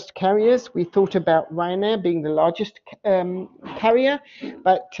low-cost carriers. We thought about Ryanair being the largest carrier,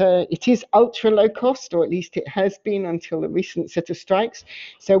 but it is ultra low cost, or at least it has been until the recent set of strikes.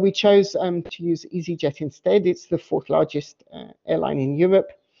 So we chose to use EasyJet instead. It's the 4th largest airline in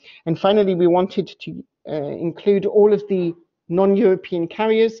Europe. And finally, we wanted to include all of the non-European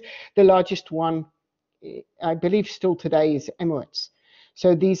carriers. The largest one, I believe still today, is Emirates.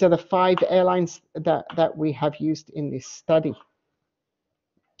 So these are the 5 airlines that we have used in this study.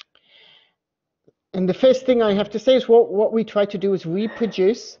 And the first thing I have to say is what we try to do is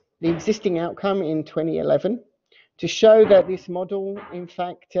reproduce the existing outcome in 2011 to show that this model, in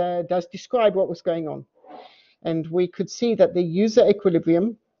fact, does describe what was going on. And we could see that the user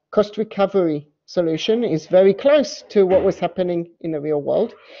equilibrium cost recovery solution is very close to what was happening in the real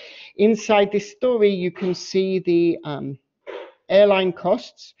world. Inside this story, you can see the airline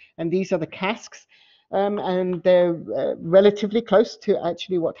costs, and these are the casks, and they're relatively close to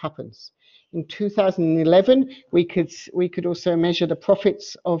actually what happens. In 2011, we could also measure the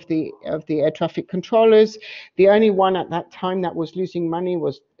profits of the air traffic controllers. The only one at that time that was losing money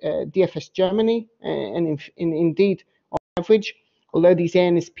was DFS Germany, and indeed, on average, although these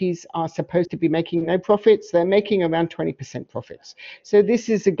ANSPs are supposed to be making no profits, they're making around 20% profits. So this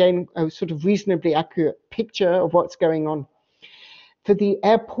is, again, a sort of reasonably accurate picture of what's going on. For the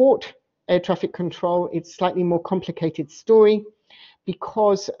airport air traffic control, it's slightly more complicated story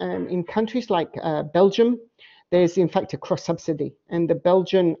because in countries like Belgium, there's in fact a cross-subsidy, and the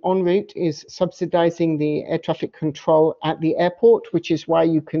Belgian en route is subsidizing the air traffic control at the airport, which is why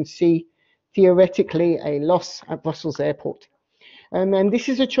you can see theoretically a loss at Brussels airport. And this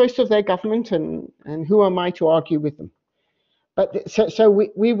is a choice of their government, and who am I to argue with them? But so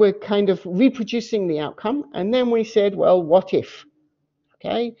we were kind of reproducing the outcome, and then we said, well, what if?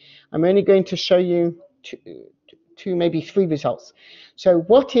 Okay, I'm only going to show you two, maybe three results. So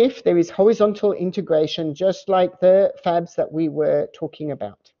what if there is horizontal integration, just like the fabs that we were talking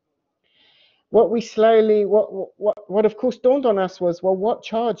about? What of course dawned on us was, well, what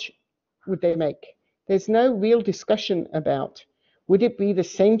charge would they make? There's no real discussion about, would it be the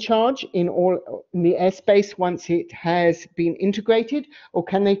same charge in the airspace once it has been integrated, or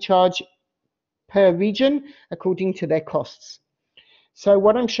can they charge per region according to their costs? So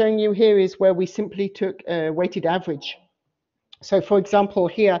what I'm showing you here is where we simply took a weighted average. So for example,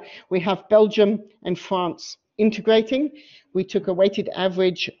 here we have Belgium and France integrating. We took a weighted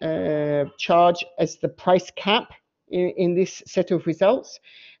average charge as the price cap in this set of results.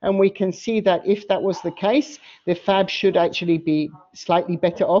 And we can see that if that was the case, the fab should actually be slightly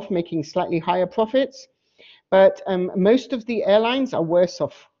better off, making slightly higher profits. But most of the airlines are worse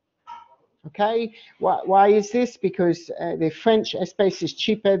off. Okay, why is this? Because the French airspace is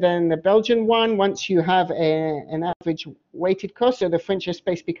cheaper than the Belgian one. Once you have an average weighted cost, so the French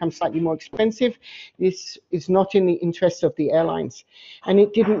airspace becomes slightly more expensive. This is not in the interest of the airlines. And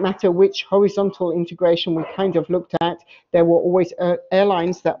it didn't matter which horizontal integration we kind of looked at, there were always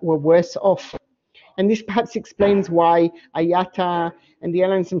airlines that were worse off. And this perhaps explains why IATA and the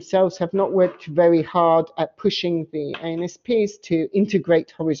airlines themselves have not worked very hard at pushing the ANSPs to integrate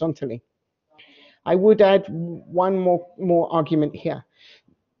horizontally. I would add one more argument here.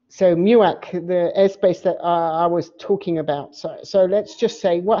 So MUAC, the airspace that I was talking about. So let's just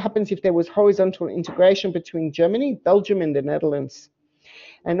say, what happens if there was horizontal integration between Germany, Belgium, and the Netherlands?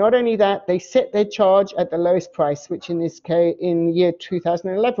 And not only that, they set their charge at the lowest price, which in this case, in year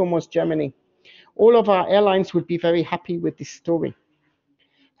 2011, was Germany. All of our airlines would be very happy with this story.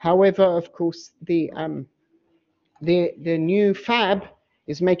 However, of course, the new fab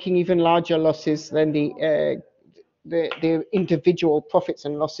is making even larger losses than the individual profits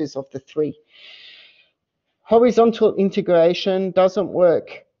and losses of the three. Horizontal integration doesn't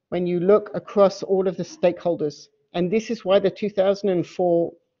work when you look across all of the stakeholders. And this is why the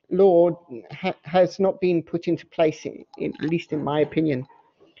 2004 law has not been put into place, at least in my opinion.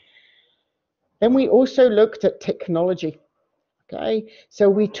 Then we also looked at technology. Okay, so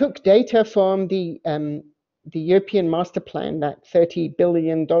we took data from the European Master Plan, that €30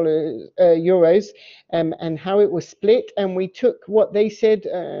 billion euros, and how it was split, and we took what they said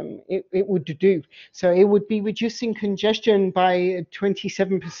it would do. So it would be reducing congestion by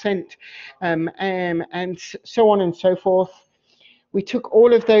 27%, and so on and so forth. We took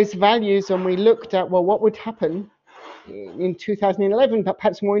all of those values and we looked at, well, what would happen in 2011, but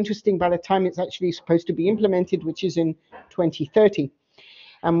perhaps more interesting by the time it's actually supposed to be implemented, which is in 2030.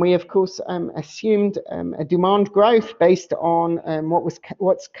 And we, of course, assumed a demand growth based on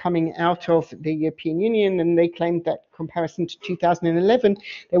what's coming out of the European Union, and they claimed that comparison to 2011,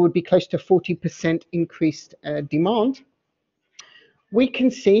 there would be close to 40% increased demand. We can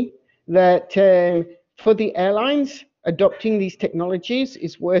see that for the airlines, adopting these technologies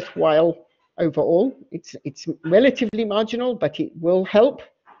is worthwhile overall. It's relatively marginal, but it will help.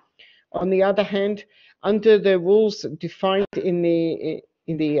 On the other hand, under the rules defined in the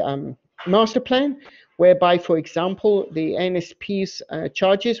master plan, whereby, for example, the ANSP's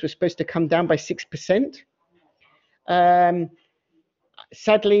charges were supposed to come down by 6%.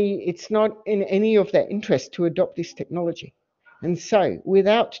 Sadly, it's not in any of their interest to adopt this technology. And so,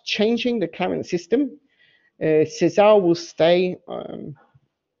 without changing the current system, César will stay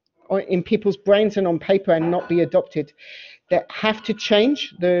in people's brains and on paper and not be adopted, that have to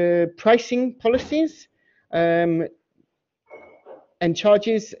change the pricing policies and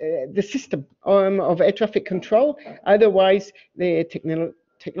charges, the system of air traffic control. Otherwise, the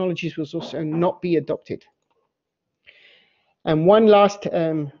technologies will also not be adopted. And one last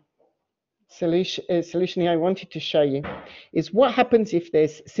solution here I wanted to show you is what happens if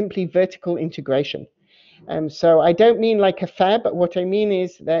there's simply vertical integration. So I don't mean like a fab, but what I mean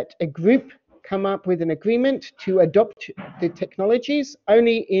is that a group come up with an agreement to adopt the technologies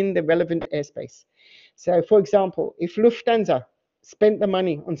only in the relevant airspace. So for example, if Lufthansa spent the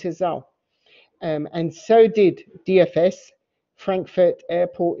money on Cesar, and so did DFS, Frankfurt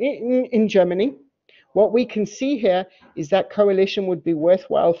Airport in Germany, what we can see here is that coalition would be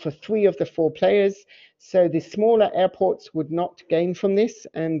worthwhile for 3 of the 4 players. So the smaller airports would not gain from this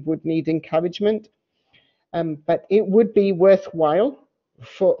and would need encouragement. But it would be worthwhile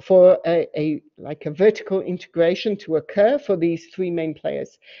for a vertical integration to occur for these 3 main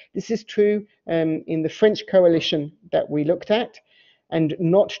players. This is true in the French coalition that we looked at, and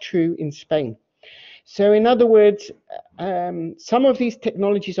not true in Spain. So in other words, some of these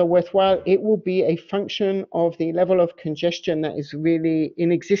technologies are worthwhile. It will be a function of the level of congestion that is really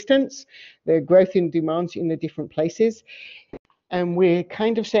in existence, the growth in demands in the different places. And we're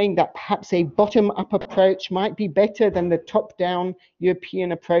kind of saying that perhaps a bottom-up approach might be better than the top-down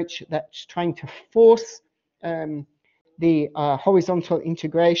European approach that's trying to force the horizontal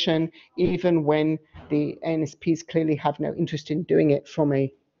integration, even when the NSPs clearly have no interest in doing it from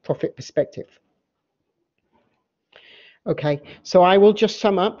a profit perspective. Okay, so I will just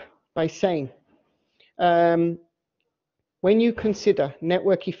sum up by saying, when you consider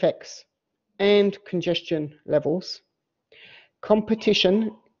network effects and congestion levels,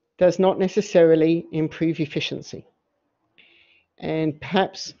 competition does not necessarily improve efficiency. And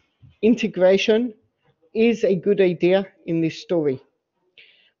perhaps integration is a good idea in this story.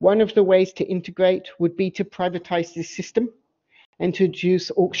 One of the ways to integrate would be to privatize this system and to introduce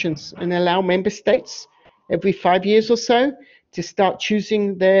auctions and allow member states every 5 years or so to start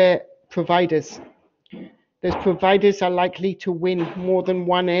choosing their providers. Those providers are likely to win more than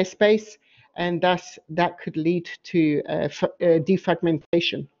one airspace, and thus that could lead to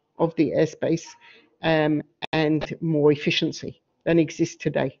defragmentation of the airspace and more efficiency than exists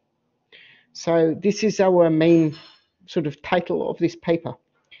today. So this is our main sort of title of this paper.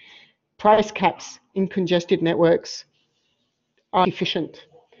 Price caps in congested networks are efficient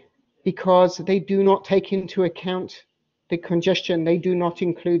because they do not take into account the congestion. They do not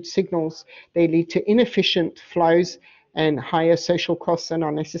include signals. They lead to inefficient flows and higher social costs than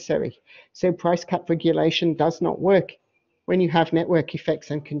are necessary. So price cap regulation does not work when you have network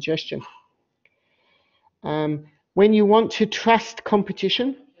effects and congestion. When you want to trust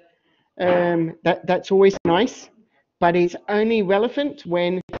competition, that's always nice, but it's only relevant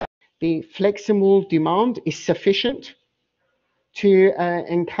when the flexible demand is sufficient to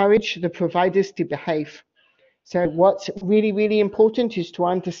encourage the providers to behave. So what's really, really important is to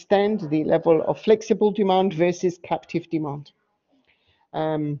understand the level of flexible demand versus captive demand.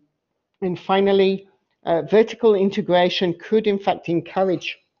 And finally, vertical integration could in fact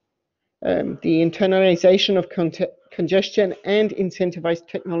encourage the internalization of congestion and incentivize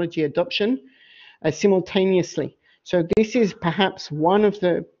technology adoption simultaneously. So this is perhaps one of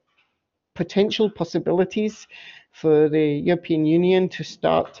the potential possibilities for the European Union to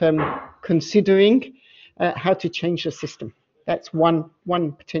start considering how to change the system. That's one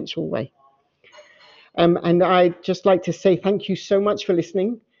potential way. And I'd just like to say thank you so much for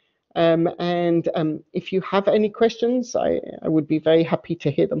listening. And if you have any questions, I would be very happy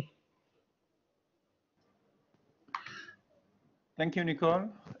to hear them. Thank you, Nicole.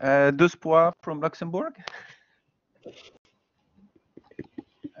 Duspois from Luxembourg.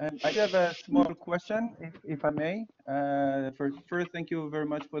 And I have a small question, if I may. First, thank you very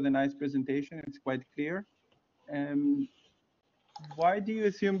much for the nice presentation. It's quite clear. Why do you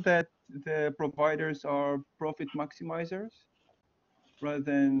assume that the providers are profit maximizers rather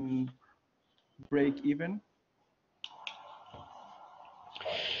than break even?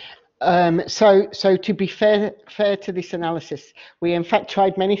 So to be fair to this analysis, we in fact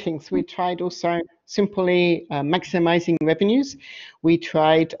tried many things. We tried also simply maximizing revenues. We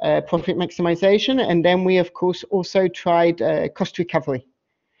tried profit maximization, and then we of course also tried cost recovery.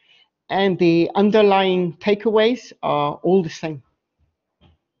 And the underlying takeaways are all the same.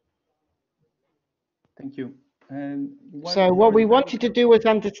 Thank you. And so what we wanted to do was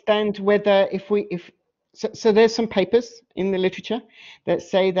understand whether so there's some papers in the literature that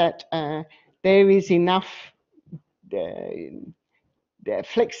say that there is enough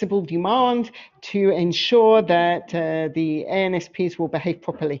flexible demand to ensure that the ANSPs will behave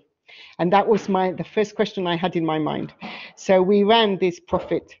properly. And that was the first question I had in my mind. So we ran this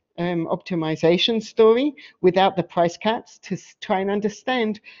profit optimization story without the price caps to try and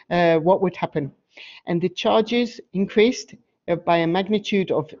understand what would happen. And the charges increased by a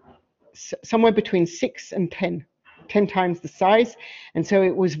magnitude of somewhere between 6 and 10 times the size. And so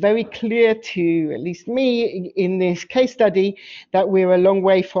it was very clear to at least me in this case study that we're a long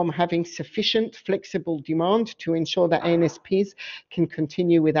way from having sufficient flexible demand to ensure that ANSPs can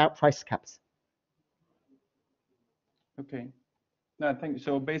continue without price caps. Okay. No, thank you.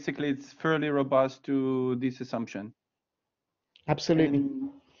 So basically, it's fairly robust to this assumption. Absolutely.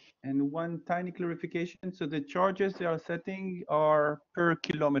 And one tiny clarification. So the charges they are setting are per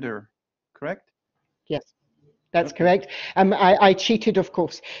kilometer, correct? Yes. That's correct. I cheated, of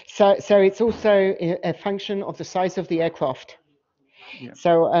course. So it's also a function of the size of the aircraft. Yeah.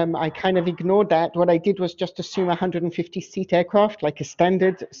 So I kind of ignored that. What I did was just assume 150-seat aircraft, like a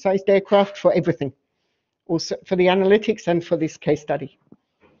standard sized aircraft for everything, also for the analytics and for this case study.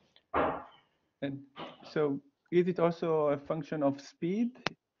 And so is it also a function of speed,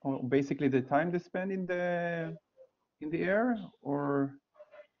 or basically the time they spend in the air, or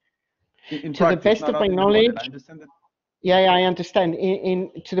in to practice, the best not of my only knowledge, the model? I understand that. Yeah, I understand.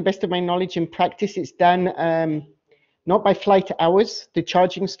 To the best of my knowledge, in practice, it's done not by flight hours, the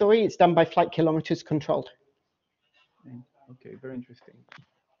charging story, it's done by flight kilometers controlled. Okay, very interesting.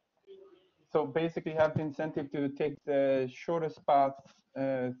 So basically, you have the incentive to take the shortest path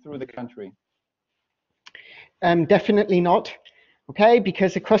through the country. Definitely not. Okay,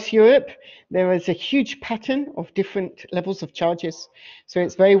 because across Europe, there is a huge pattern of different levels of charges. So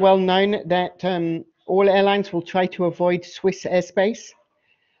it's very well known that all airlines will try to avoid Swiss airspace.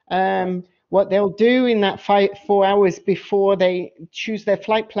 What they'll do in that 4 hours before they choose their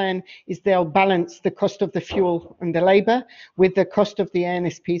flight plan is they'll balance the cost of the fuel and the labor with the cost of the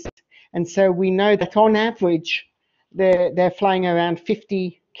ANSPs. And so we know that on average, they're flying around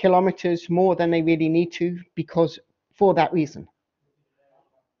 50 kilometers more than they really need to because for that reason.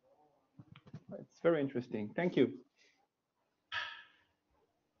 It's very interesting. Thank you.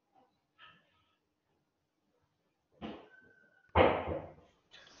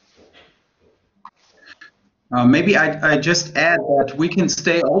 Maybe I just add that we can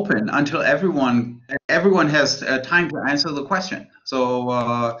stay open until everyone has time to answer the question.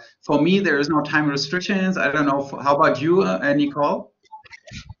 So for me, there is no time restrictions. I don't know. How about you, Nicole?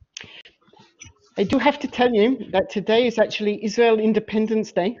 I do have to tell you that today is actually Israel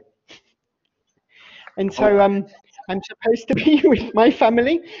Independence Day. And so I'm supposed to be with my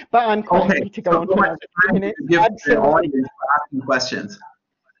family, but I'm quite happy to go on for another 2 minutes. Give the audience asking questions.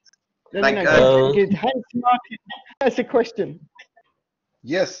 Good. Hans Martin has a question.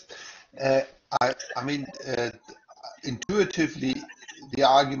 Yes, I mean, intuitively, the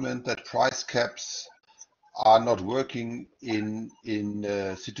argument that price caps are not working in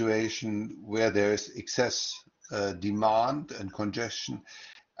a situation where there is excess demand and congestion.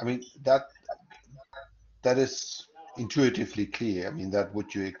 I mean, that is intuitively clear. I mean, that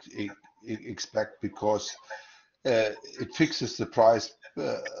would you expect because it fixes the price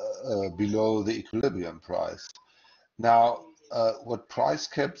below the equilibrium price. Now, what price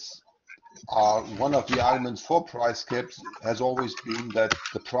caps are, one of the arguments for price caps has always been that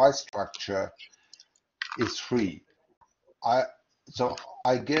the price structure is free. So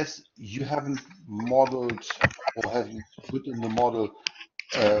I guess you haven't modeled or haven't put in the model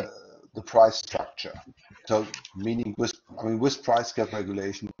the price structure. So meaning with price cap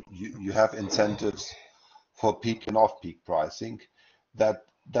regulation, you have incentives for peak and off-peak pricing that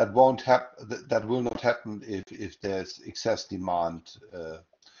won't happen. That will not happen if there's excess demand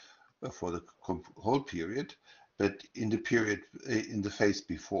for the whole period, but in the period in the phase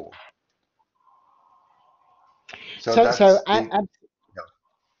before.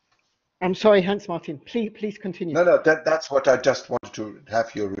 I'm sorry, Hans Martin. Please continue. No, that's what I just wanted to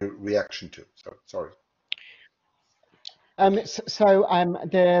have your reaction to. So sorry.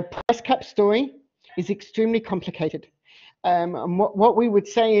 The price cap story is extremely complicated. And what we would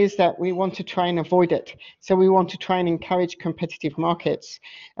say is that we want to try and avoid it. So we want to try and encourage competitive markets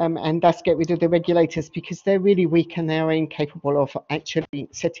and thus get rid of the regulators because they're really weak and they're incapable of actually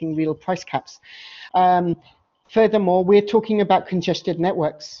setting real price caps. Furthermore, we're talking about congested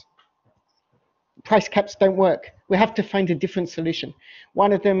networks. Price caps don't work. We have to find a different solution.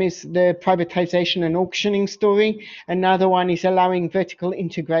 One of them is the privatization and auctioning story. Another one is allowing vertical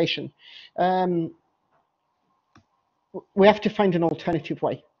integration. We have to find an alternative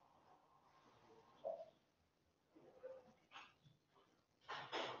way.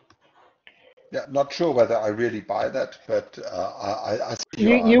 Yeah, not sure whether I really buy that, but I see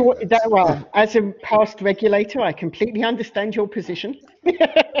your arguments. Well, as a past regulator, I completely understand your position.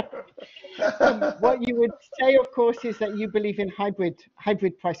 What you would say, of course, is that you believe in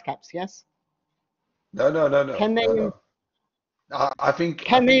hybrid price caps. Yes. No. Can they I think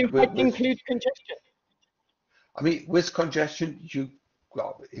in with, fact include congestion? I mean, with congestion,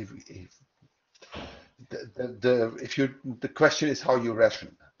 well, the question is how you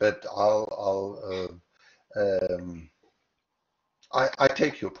ration, but I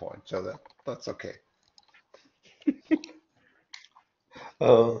take your point, so that's okay.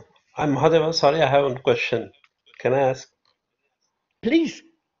 I'm Mahadeva. Sorry, I have one question. Can I ask? Please.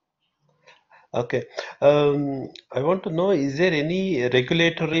 Okay. I want to know, is there any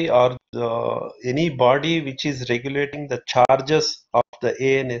regulatory or any body which is regulating the charges of the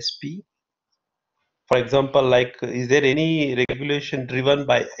ANSP? For example, like, is there any regulation driven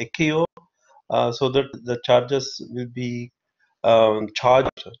by ECHO so that the charges will be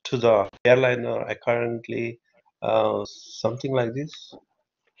charged to the airliner accordingly, something like this?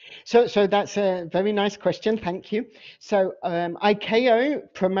 So that's a very nice question. Thank you. So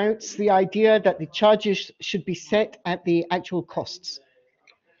ICAO promotes the idea that the charges should be set at the actual costs,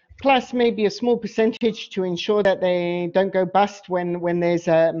 plus maybe a small percentage to ensure that they don't go bust when there's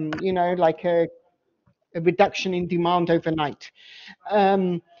like a reduction in demand overnight.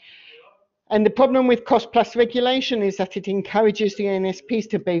 And the problem with cost plus regulation is that it encourages the ANSPs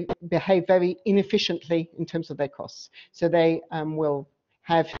to behave very inefficiently in terms of their costs. So they will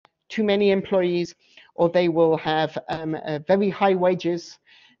have too many employees, or they will have very high wages,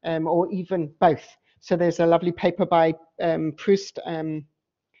 or even both. So there's a lovely paper by Proust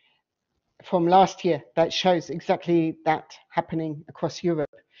from last year that shows exactly that happening across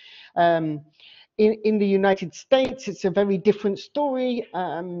Europe. In the United States, it's a very different story.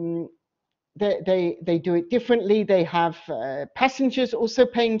 They do it differently. They have passengers also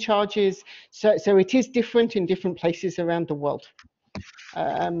paying charges. So it is different in different places around the world.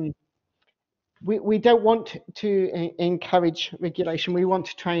 We don't want to encourage regulation. We want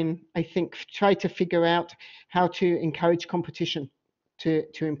to try to figure out how to encourage competition to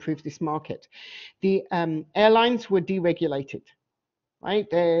improve this market. The airlines were deregulated, right?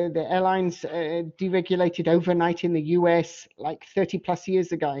 The airlines deregulated overnight in the US like 30 plus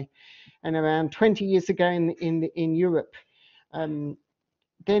years ago, and around 20 years ago in Europe. Then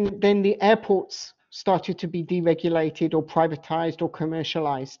the airports started to be deregulated or privatized or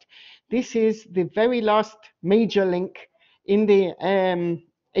commercialized. This is the very last major link in the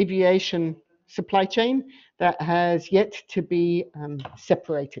aviation supply chain that has yet to be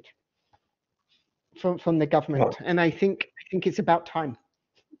separated from the government. And I think it's about time.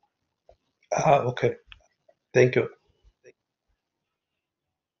 Okay. Thank you.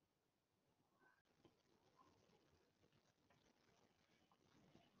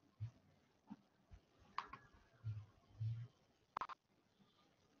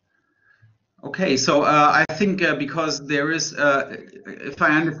 Okay, so I think because there is, if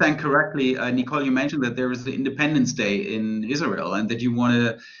I understand correctly, Nicole, you mentioned that there is the Independence Day in Israel and that you want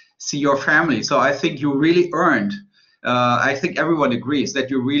to see your family. So I think you really earned, I think everyone agrees that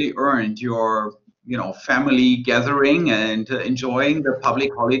you really earned your, family gathering and enjoying the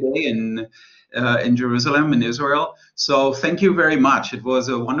public holiday in Jerusalem, in Israel. So thank you very much. It was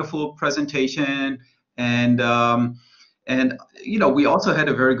a wonderful presentation, and we also had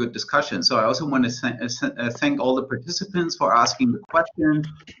a very good discussion. So I also want to thank all the participants for asking the questions.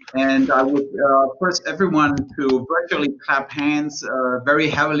 And I would first everyone to virtually clap hands very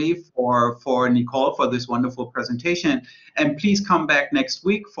heavily for Nicole for this wonderful presentation. And please come back next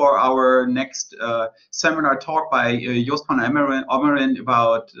week for our next seminar talk by Joost van Ommeren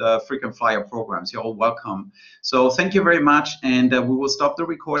about frequent flyer programs. You're all welcome. So thank you very much. And we will stop the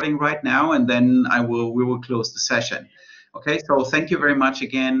recording right now, and then we will close the session. Okay, so thank you very much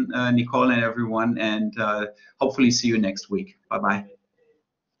again, Nicole and everyone, and hopefully see you next week. Bye-bye.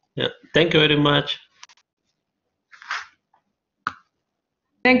 Yeah, thank you very much.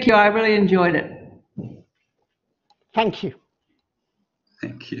 Thank you. I really enjoyed it. Thank you.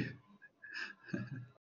 Thank you.